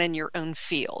powerful one in your own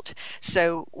field.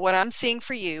 So what I'm seeing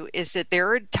for you is that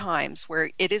there are times where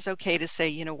it is okay to say,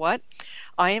 you know what,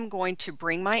 I am going to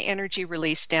bring my energy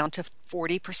release down to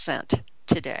 40%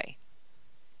 today.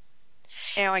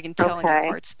 Now I can tell in your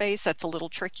heart space that's a little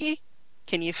tricky.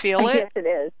 Can you feel it? Yes, it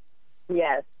is.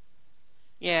 Yes.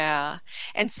 Yeah.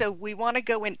 And so we want to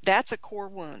go in, that's a core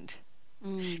wound.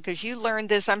 Because you learned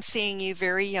this. I'm seeing you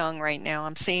very young right now.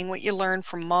 I'm seeing what you learned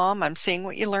from mom. I'm seeing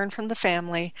what you learned from the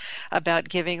family about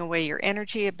giving away your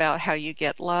energy, about how you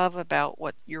get love, about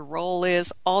what your role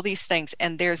is, all these things.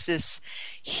 And there's this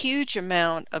huge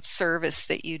amount of service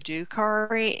that you do,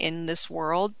 Kari, in this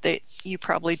world that you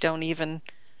probably don't even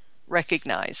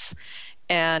recognize.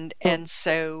 And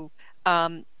so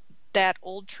that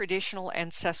old traditional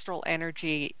ancestral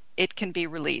energy, it can be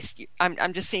released.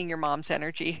 I'm just seeing your mom's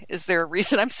energy. Is there a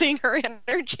reason I'm seeing her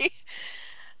energy?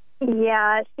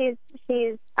 Yeah, she's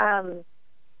she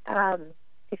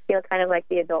feels kind of like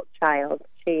the adult child.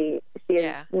 She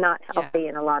is not healthy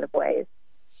in a lot of ways.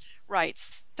 Right.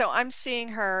 So I'm seeing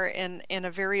her in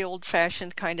a very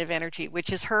old-fashioned kind of energy,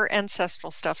 which is her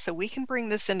ancestral stuff. So we can bring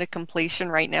this into completion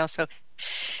right now. So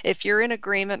if you're in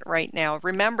agreement right now,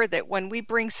 remember that when we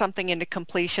bring something into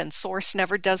completion, Source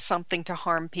never does something to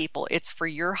harm people. It's for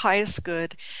your highest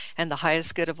good and the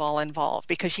highest good of all involved,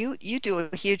 because you do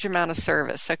a huge amount of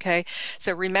service, okay?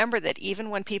 So remember that even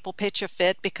when people pitch a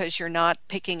fit because you're not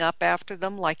picking up after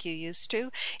them like you used to,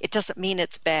 it doesn't mean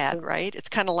it's bad, right? It's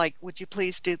kind of like, would you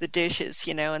please do the dishes,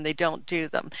 and they don't do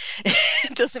them.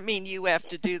 It doesn't mean you have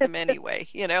to do them anyway,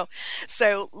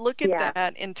 So look at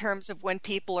that in terms of when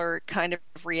people are kind of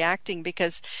reacting,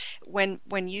 because when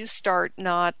you start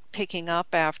not picking up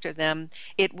after them,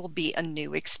 it will be a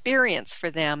new experience for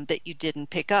them that you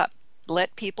didn't pick up.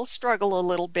 Let people struggle a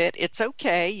little bit. It's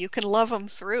okay. You can love them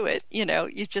through it.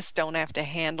 You just don't have to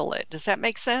handle it. Does that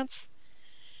make sense?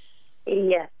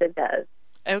 Yes, it does.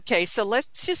 Okay, so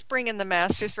let's just bring in the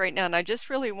masters right now, and I just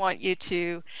really want you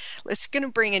to, let's going to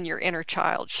bring in your inner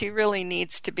child. She really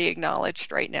needs to be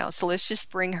acknowledged right now, so let's just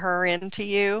bring her into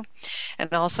you.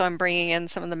 And also I'm bringing in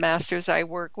some of the masters I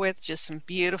work with, just some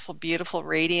beautiful, beautiful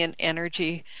radiant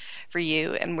energy for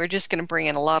you. And we're just going to bring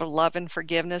in a lot of love and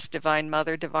forgiveness, Divine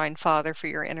Mother, Divine Father, for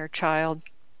your inner child.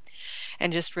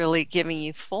 And just really giving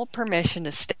you full permission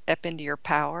to step into your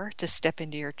power, to step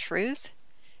into your truth,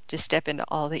 to step into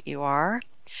all that you are.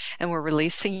 And we're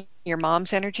releasing your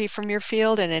mom's energy from your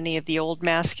field and any of the old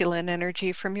masculine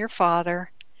energy from your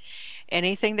father.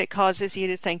 Anything that causes you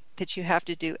to think that you have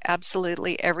to do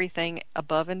absolutely everything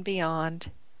above and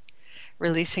beyond.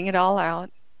 Releasing it all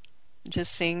out.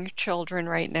 Just seeing your children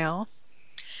right now.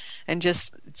 And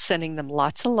just sending them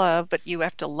lots of love, but you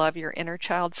have to love your inner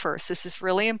child first. This is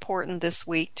really important this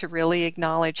week to really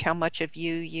acknowledge how much of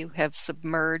you have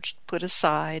submerged, put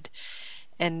aside,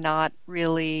 and not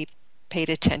really paid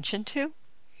attention to.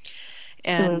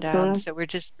 And so we're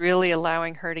just really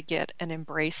allowing her to get an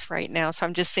embrace right now. So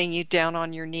I'm just seeing you down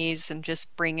on your knees and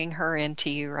just bringing her into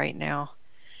you right now.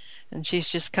 And she's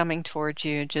just coming towards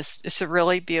you. It's a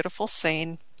really beautiful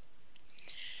scene.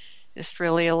 Just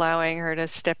really allowing her to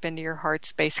step into your heart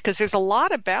space, because there's a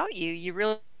lot about you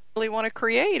really want to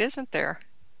create, isn't there?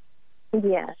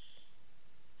 Yes.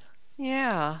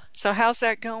 Yeah. So how's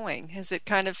that going? Has it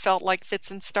kind of felt like fits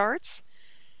and starts?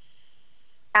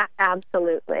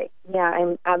 Absolutely. Yeah,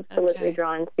 I'm absolutely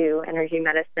drawn to energy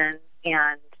medicine,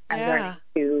 and I'm learning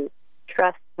to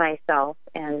trust myself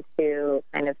and to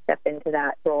kind of step into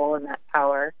that role and that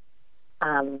power.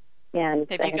 And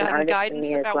have you gotten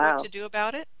guidance about what to do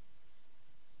about it?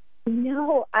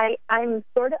 No, I'm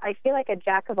sort of, I feel like a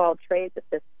jack of all trades at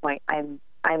this point.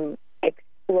 I'm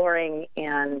exploring,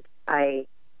 and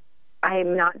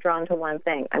I'm not drawn to one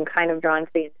thing. I'm kind of drawn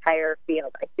to the entire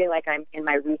field. I feel like I'm in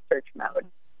my research mode.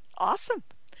 Awesome.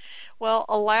 Well,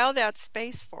 allow that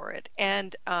space for it.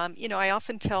 And, I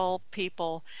often tell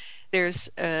people there's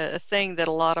a thing that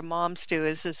a lot of moms do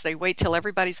is they wait till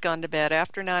everybody's gone to bed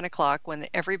after 9 o'clock when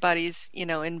everybody's,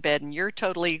 in bed and you're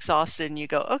totally exhausted and you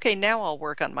go, okay, now I'll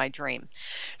work on my dream.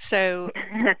 So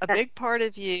a big part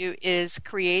of you is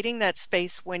creating that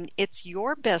space when it's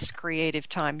your best creative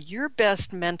time, your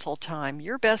best mental time,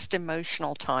 your best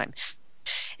emotional time.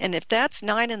 And if that's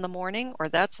 9 in the morning or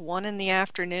that's 1 in the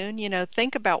afternoon,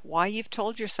 think about why you've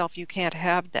told yourself you can't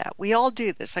have that. We all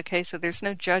do this, okay? So there's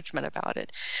no judgment about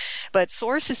it. But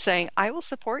Source is saying, I will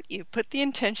support you. Put the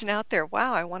intention out there.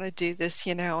 Wow, I want to do this,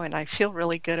 and I feel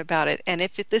really good about it. And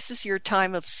if this is your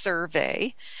time of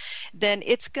survey, then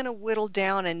it's going to whittle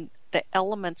down and the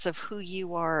elements of who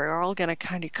you are all going to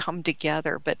kind of come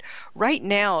together. But right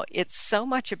now, it's so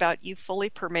much about you fully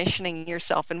permissioning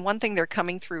yourself. And one thing they're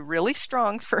coming through really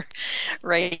strong for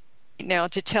right now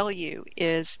to tell you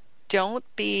is don't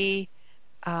be,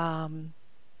 you're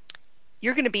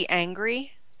going to be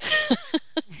angry.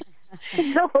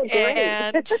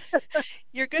 And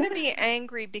you're going to be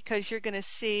angry because you're going to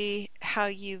see how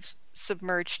you've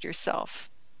submerged yourself.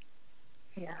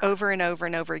 Yeah. Over and over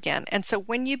and over again. And so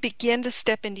when you begin to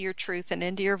step into your truth and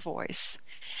into your voice,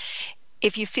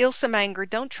 if you feel some anger,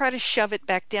 don't try to shove it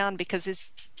back down because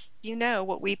it's,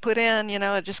 what we put in,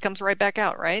 it just comes right back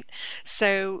out, right?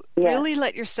 So really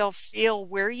let yourself feel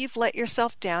where you've let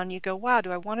yourself down. You go, wow,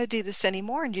 do I want to do this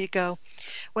anymore? And you go,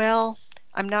 well,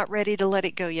 I'm not ready to let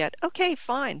it go yet. Okay,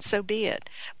 fine, so be it.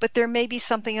 But there may be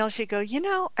something else you go,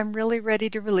 I'm really ready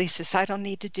to release this. I don't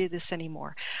need to do this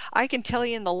anymore. I can tell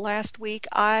you in the last week,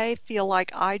 I feel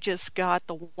like I just got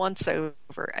the once over.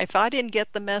 If I didn't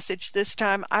get the message this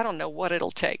time, I don't know what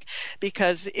it'll take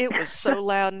because it was so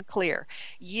loud and clear.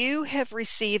 You have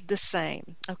received the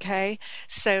same, okay?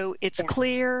 So it's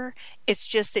clear. It's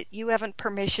just that you haven't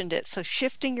permissioned it. So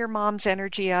shifting your mom's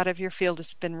energy out of your field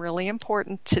has been really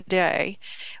important today.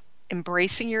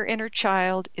 Embracing your inner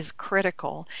child is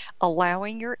critical.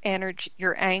 Allowing your energy,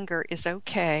 your anger is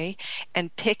okay.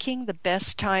 And picking the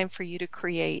best time for you to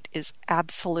create is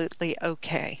absolutely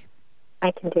okay.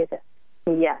 I can do this.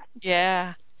 Yes.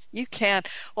 Yeah. You can.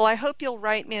 Well, I hope you'll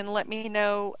write me and let me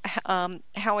know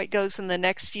how it goes in the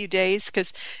next few days,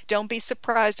 because don't be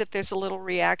surprised if there's a little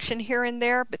reaction here and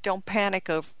there, but don't panic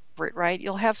over it, right?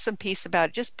 You'll have some peace about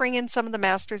it. Just bring in some of the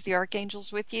masters, the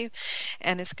archangels with you,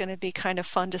 and it's going to be kind of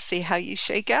fun to see how you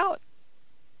shake out.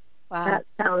 Wow. That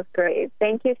sounds great.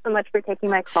 Thank you so much for taking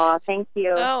my call. Thank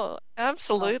you. Oh,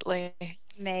 absolutely.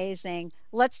 Amazing.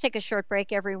 Let's take a short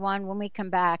break, everyone. When we come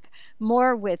back,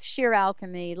 more with Sheer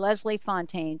Alchemy, Leslie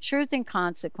Fonteyne, Truth and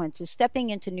Consequences,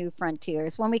 Stepping into New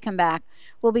Frontiers. When we come back,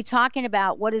 we'll be talking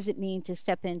about what does it mean to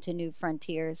step into new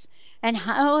frontiers, and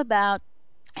how about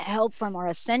help from our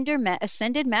ascended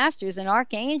masters and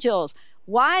archangels.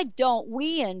 Why don't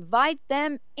we invite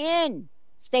them in?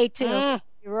 Stay tuned.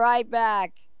 Be right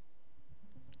back.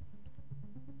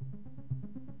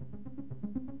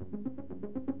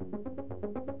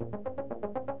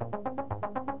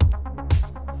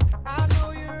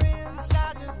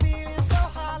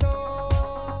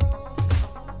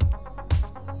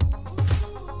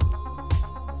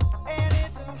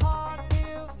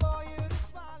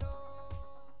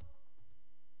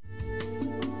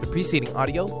 Preceding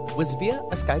audio was via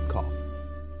a Skype call.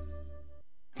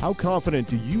 How confident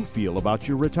do you feel about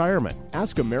your retirement?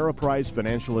 Ask Ameriprise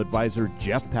financial advisor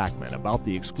Jeff Packman about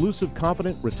the exclusive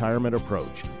Confident Retirement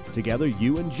Approach. Together,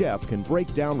 you and Jeff can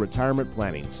break down retirement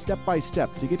planning step by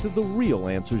step to get to the real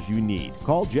answers you need.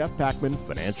 Call Jeff Packman,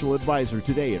 financial advisor,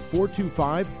 today at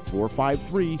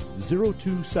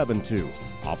 425-453-0272.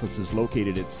 Office is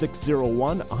located at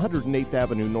 601 108th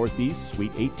Avenue Northeast,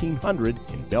 Suite 1800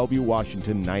 in Bellevue,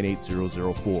 Washington,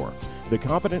 98004. The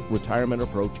Confident Retirement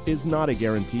Approach is not a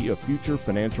guarantee of future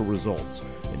financial results.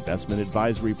 Investment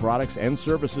advisory products and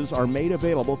services are made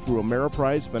available through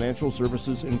Ameriprise Financial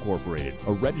Services Incorporated,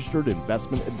 a registered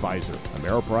investment advisor.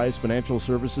 Ameriprise Financial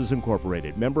Services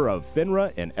Incorporated, member of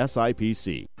FINRA and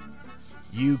SIPC.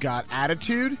 You got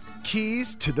attitude?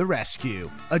 Keys to the rescue.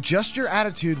 Adjust your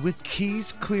attitude with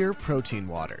Keys Clear Protein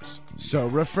Waters. So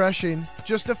refreshing.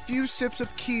 Just a few sips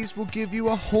of Keys will give you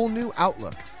a whole new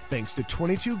outlook, thanks to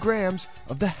 22 grams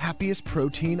of the happiest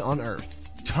protein on earth.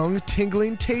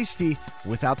 Tongue-tingling tasty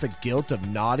without the guilt of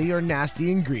naughty or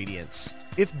nasty ingredients.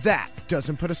 If that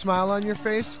doesn't put a smile on your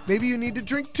face, maybe you need to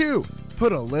drink too.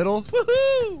 Put a little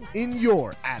woohoo in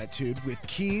your attitude with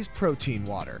Keys Protein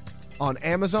Water. On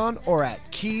Amazon or at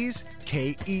Keys,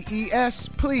 Kees,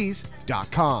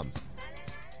 please.com.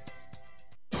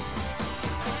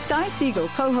 Sky Siegel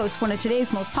co-hosts one of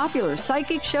today's most popular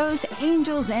psychic shows,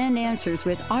 Angels and Answers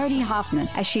with Artie Hoffman,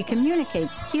 as she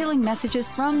communicates healing messages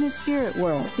from the spirit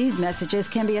world. These messages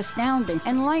can be astounding,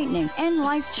 enlightening, and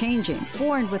life-changing.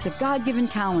 Born with the God-given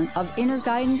talent of inner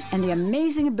guidance and the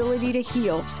amazing ability to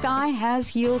heal, Sky has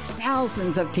healed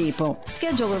thousands of people.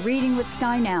 Schedule a reading with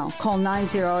Sky now. Call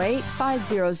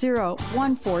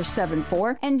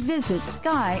 908-500-1474 and visit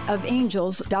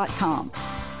skyofangels.com.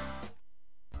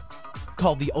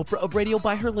 Called the Oprah of radio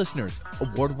by her listeners,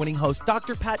 award-winning host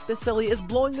Dr. Pat Baccili is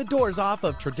blowing the doors off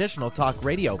of traditional talk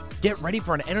radio. Get ready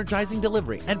for an energizing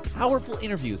delivery and powerful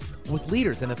interviews with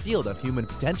leaders in the field of human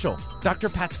potential. Dr.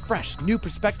 Pat's fresh, new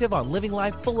perspective on living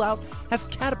life full out has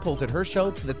catapulted her show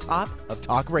to the top of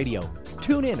talk radio.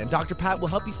 Tune in and Dr. Pat will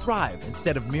help you thrive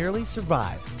instead of merely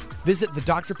survive. Visit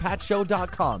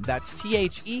thedrpatshow.com. That's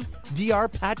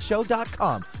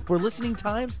THEDRPatShow.com for listening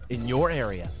times in your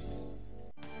area.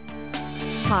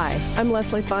 Hi, I'm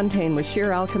Leslie Fonteyne with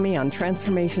Sheer Alchemy on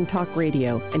Transformation Talk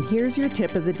Radio, and here's your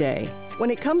tip of the day. When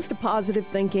it comes to positive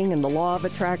thinking and the law of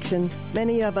attraction,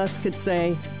 many of us could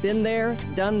say, been there,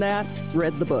 done that,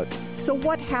 read the book. So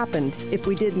what happened if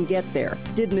we didn't get there,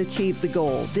 didn't achieve the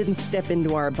goal, didn't step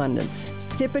into our abundance?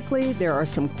 Typically, there are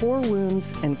some core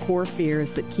wounds and core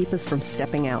fears that keep us from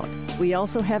stepping out. We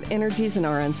also have energies in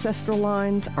our ancestral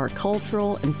lines, our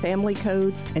cultural and family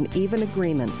codes, and even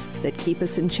agreements that keep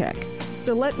us in check.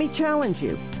 So let me challenge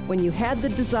you. When you had the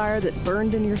desire that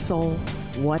burned in your soul,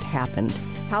 what happened?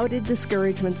 How did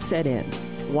discouragement set in?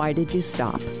 Why did you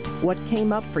stop? What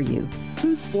came up for you?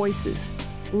 Whose voices?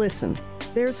 Listen,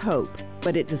 there's hope,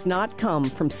 but it does not come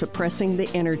from suppressing the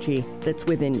energy that's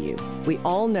within you. We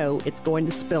all know it's going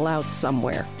to spill out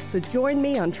somewhere. So join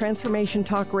me on Transformation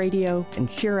Talk Radio and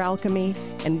Sheer Alchemy,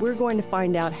 and we're going to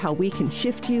find out how we can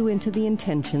shift you into the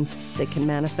intentions that can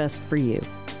manifest for you.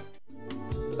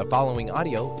 The following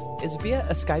audio is via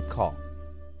a Skype call.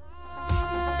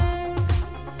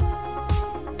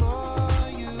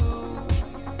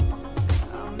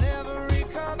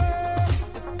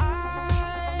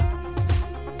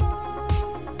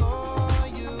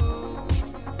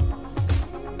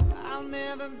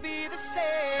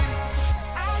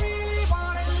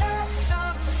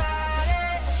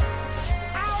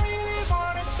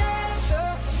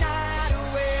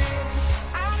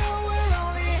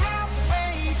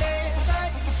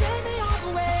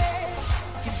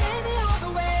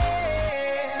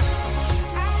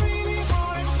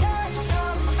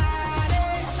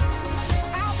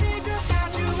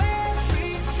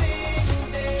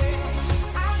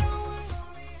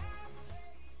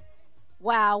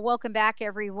 Wow, welcome back,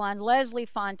 everyone. Leslie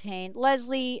Fonteyne.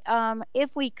 Leslie, if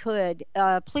we could,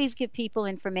 please give people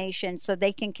information so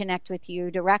they can connect with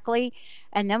you directly.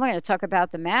 And then we're going to talk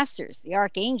about the Masters, the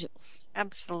Archangels.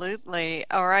 Absolutely.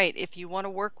 All right. If you want to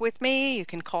work with me, you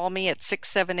can call me at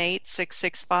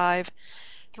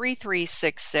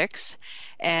 678-665-3366.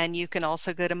 And you can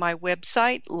also go to my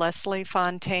website,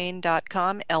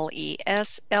 lesliefonteyne.com,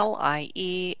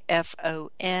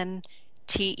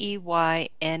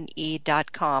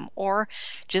 LeslieFonteyne.com, or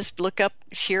just look up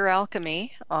Sheer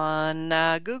Alchemy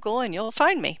on Google and you'll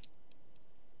find me.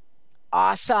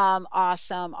 Awesome.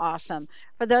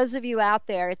 For those of you out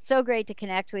there, it's so great to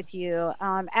connect with you.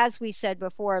 As we said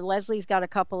before, Leslie's got a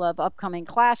couple of upcoming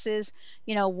classes,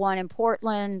 one in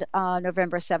Portland,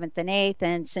 November 7th and 8th,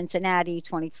 and Cincinnati,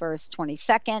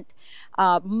 21st,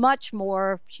 22nd. Much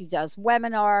more. She does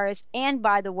webinars. And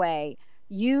by the way,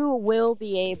 you will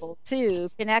be able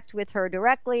to connect with her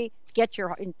directly, get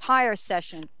your entire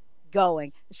session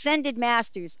going. Ascended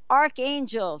Masters,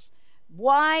 Archangels.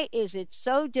 Why is it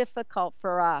so difficult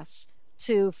for us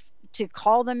to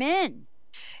call them in?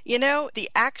 The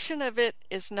action of it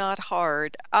is not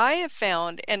hard. I have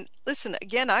found, and listen,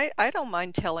 again, I don't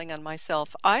mind telling on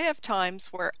myself. I have times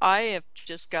where I have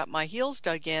just got my heels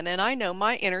dug in and I know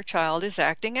my inner child is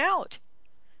acting out.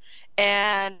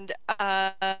 And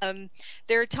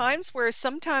there are times where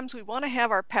sometimes we want to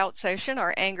have our pout session,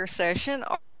 our anger session,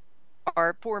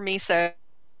 our poor me session.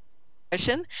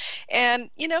 And,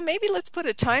 maybe let's put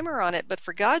a timer on it, but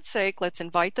for God's sake, let's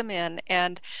invite them in.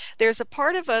 And there's a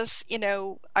part of us,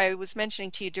 I was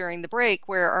mentioning to you during the break,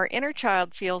 where our inner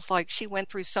child feels like she went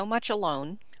through so much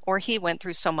alone, or he went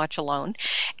through so much alone,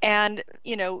 and,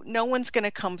 no one's going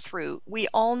to come through. We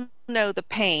all know the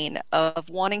pain of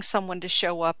wanting someone to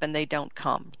show up and they don't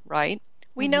come, right?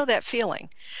 We know that feeling.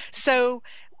 So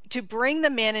to bring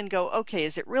them in and go, okay,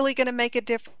 is it really going to make a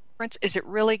difference? Is it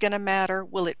really going to matter?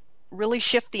 Will it really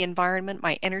shift the environment,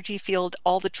 my energy field,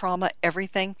 all the trauma,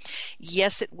 everything?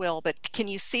 Yes, it will. But can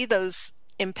you see those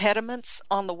impediments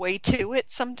on the way to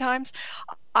it sometimes?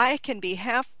 I can be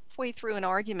halfway halfway through an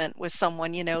argument with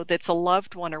someone, that's a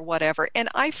loved one or whatever, and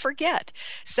I forget.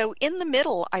 So in the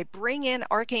middle, I bring in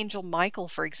Archangel Michael,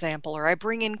 for example, or I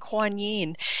bring in Kuan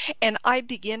Yin, and I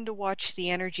begin to watch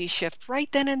the energy shift right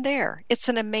then and there. It's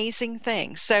an amazing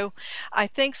thing. So I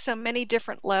think so many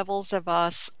different levels of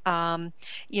us,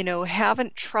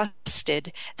 haven't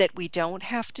trusted that we don't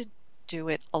have to do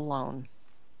it alone.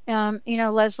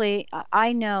 Leslie,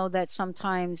 I know that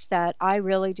sometimes that I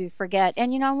really do forget.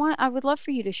 And, I would love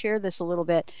for you to share this a little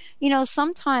bit.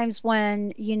 Sometimes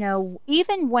when,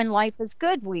 even when life is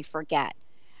good, we forget.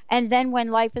 And then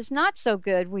when life is not so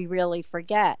good, we really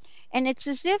forget. And it's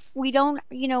as if we don't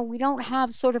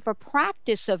have sort of a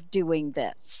practice of doing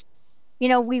this.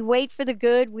 We wait for the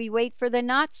good, we wait for the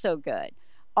not so good,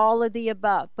 all of the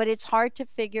above. But it's hard to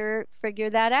figure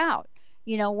that out,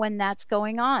 when that's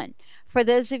going on. For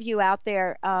those of you out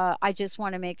there, I just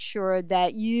want to make sure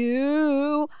that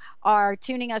you are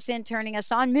tuning us in, turning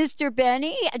us on. Mr.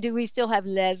 Benny, do we still have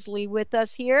Leslie with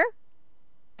us here?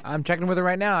 I'm checking with her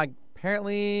right now.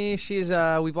 Apparently,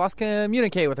 we've lost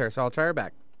communicate with her, so I'll try her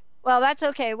back. Well, that's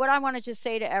okay. What I want to just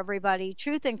say to everybody,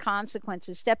 Truth and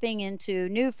Consequences, Stepping into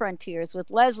New Frontiers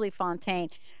with Leslie Fonteyne.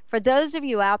 For those of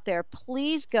you out there,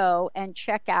 please go and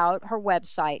check out her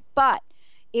website. But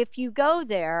if you go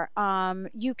there,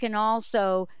 you can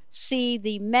also see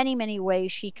the many, many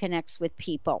ways she connects with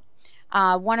people.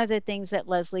 One of the things that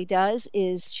Leslie does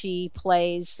is she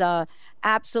plays,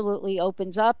 absolutely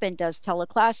opens up and does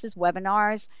teleclasses,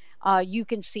 webinars. You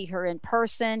can see her in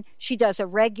person. She does a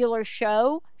regular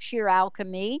show, Sheer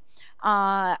Alchemy,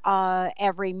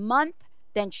 every month.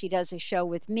 Then she does a show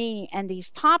with me. And these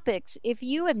topics, if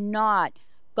you have not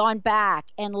gone back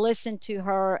and listened to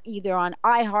her either on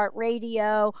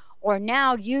iHeartRadio or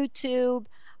now YouTube,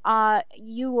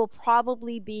 you will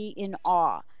probably be in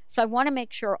awe. So I want to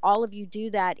make sure all of you do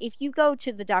that. If you go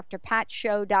to the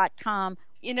drpatshow.com,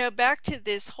 back to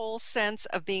this whole sense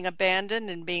of being abandoned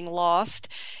and being lost.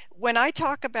 When I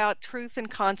talk about truth and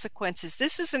consequences,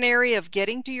 this is an area of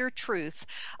getting to your truth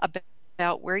about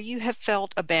where you have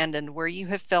felt abandoned, where you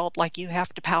have felt like you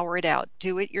have to power it out,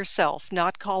 do it yourself,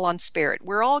 not call on spirit.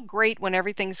 We're all great when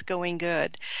everything's going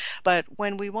good. But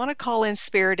when we want to call in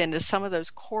spirit into some of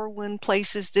those core wound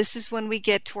places, this is when we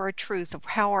get to our truth of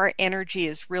how our energy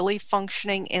is really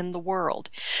functioning in the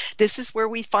world. This is where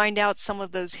we find out some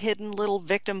of those hidden little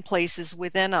victim places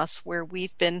within us where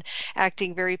we've been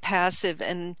acting very passive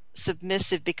and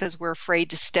submissive because we're afraid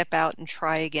to step out and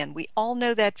try again. We all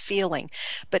know that feeling,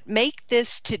 but make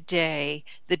this today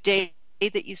the day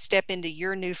that you step into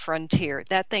your new frontier,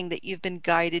 that thing that you've been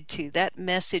guided to, that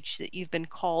message that you've been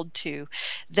called to,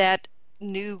 that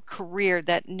new career,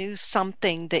 that new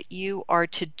something that you are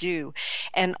to do,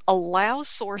 and allow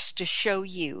Source to show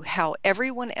you how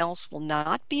everyone else will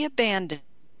not be abandoned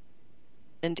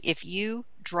if you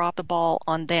drop the ball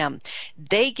on them.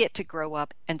 They get to grow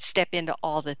up and step into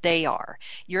all that they are.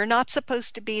 You're not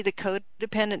supposed to be the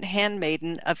codependent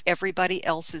handmaiden of everybody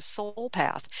else's soul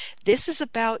path. This is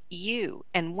about you.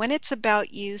 And when it's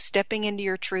about you stepping into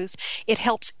your truth, it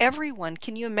helps everyone.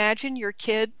 Can you imagine your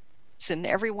kids and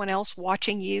everyone else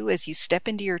watching you as you step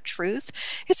into your truth?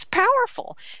 It's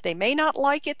powerful. They may not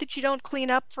like it that you don't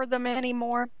clean up for them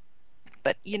anymore,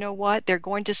 but you know what? They're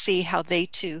going to see how they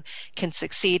too can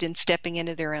succeed in stepping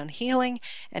into their own healing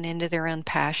and into their own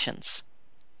passions.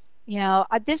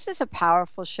 This is a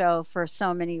powerful show for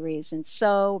so many reasons,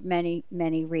 so many,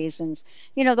 many reasons.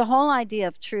 The whole idea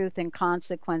of truth and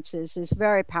consequences is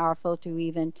very powerful to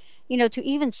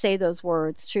even say those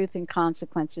words, truth and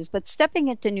consequences. But stepping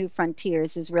into new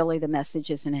frontiers is really the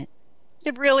message, isn't it?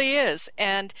 It really is.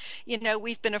 And,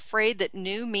 we've been afraid that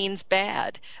new means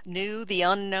bad. New, the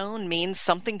unknown, means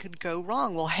something could go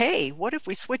wrong. Well, hey, what if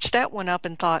we switched that one up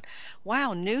and thought,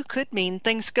 wow, new could mean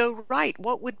things go right.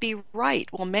 What would be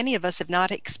right? Well, many of us have not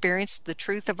experienced the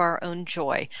truth of our own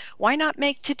joy. Why not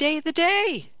make today the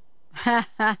day?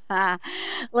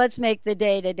 Let's make the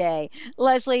day today.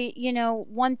 Leslie,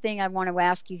 one thing I want to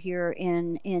ask you here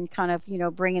in kind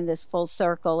of, bringing this full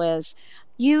circle is,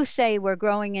 you say we're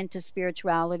growing into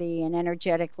spirituality and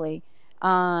energetically,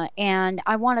 and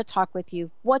I want to talk with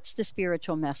you. What's the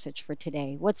spiritual message for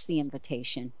today? What's the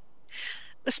invitation?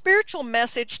 The spiritual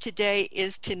message today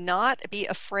is to not be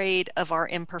afraid of our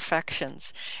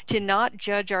imperfections, to not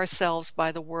judge ourselves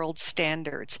by the world's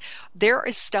standards. There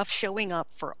is stuff showing up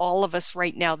for all of us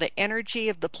right now. The energy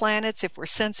of the planets, if we're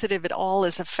sensitive at all,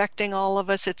 is affecting all of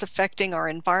us. It's affecting our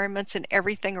environments and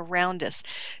everything around us.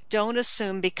 Don't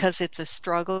assume because it's a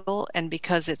struggle and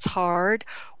because it's hard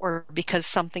or because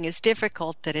something is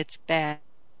difficult that it's bad.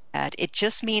 It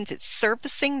just means it's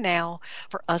surfacing now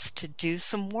for us to do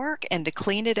some work and to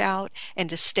clean it out and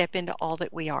to step into all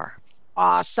that we are.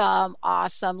 Awesome.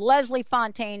 Leslie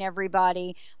Fonteyne,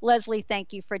 everybody. Leslie,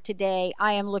 thank you for today.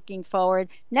 I am looking forward.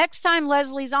 Next time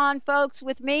Leslie's on, folks,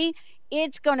 with me,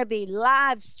 it's going to be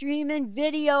live streaming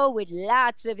video with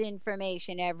lots of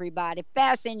information, everybody.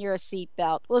 Fasten your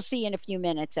seatbelt. We'll see you in a few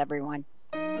minutes, everyone.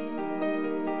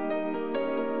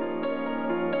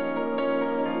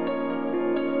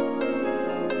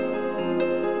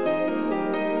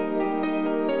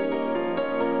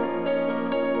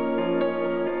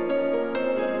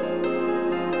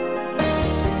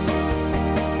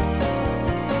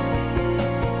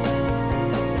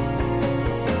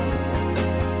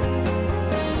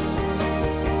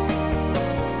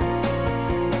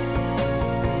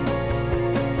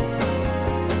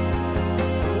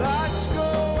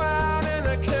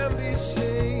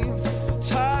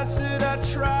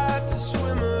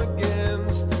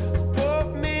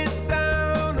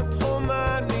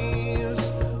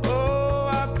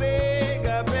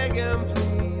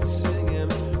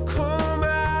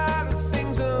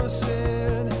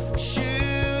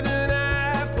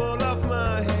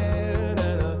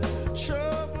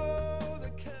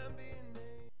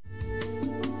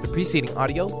 Preceding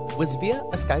audio was via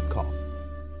a Skype call.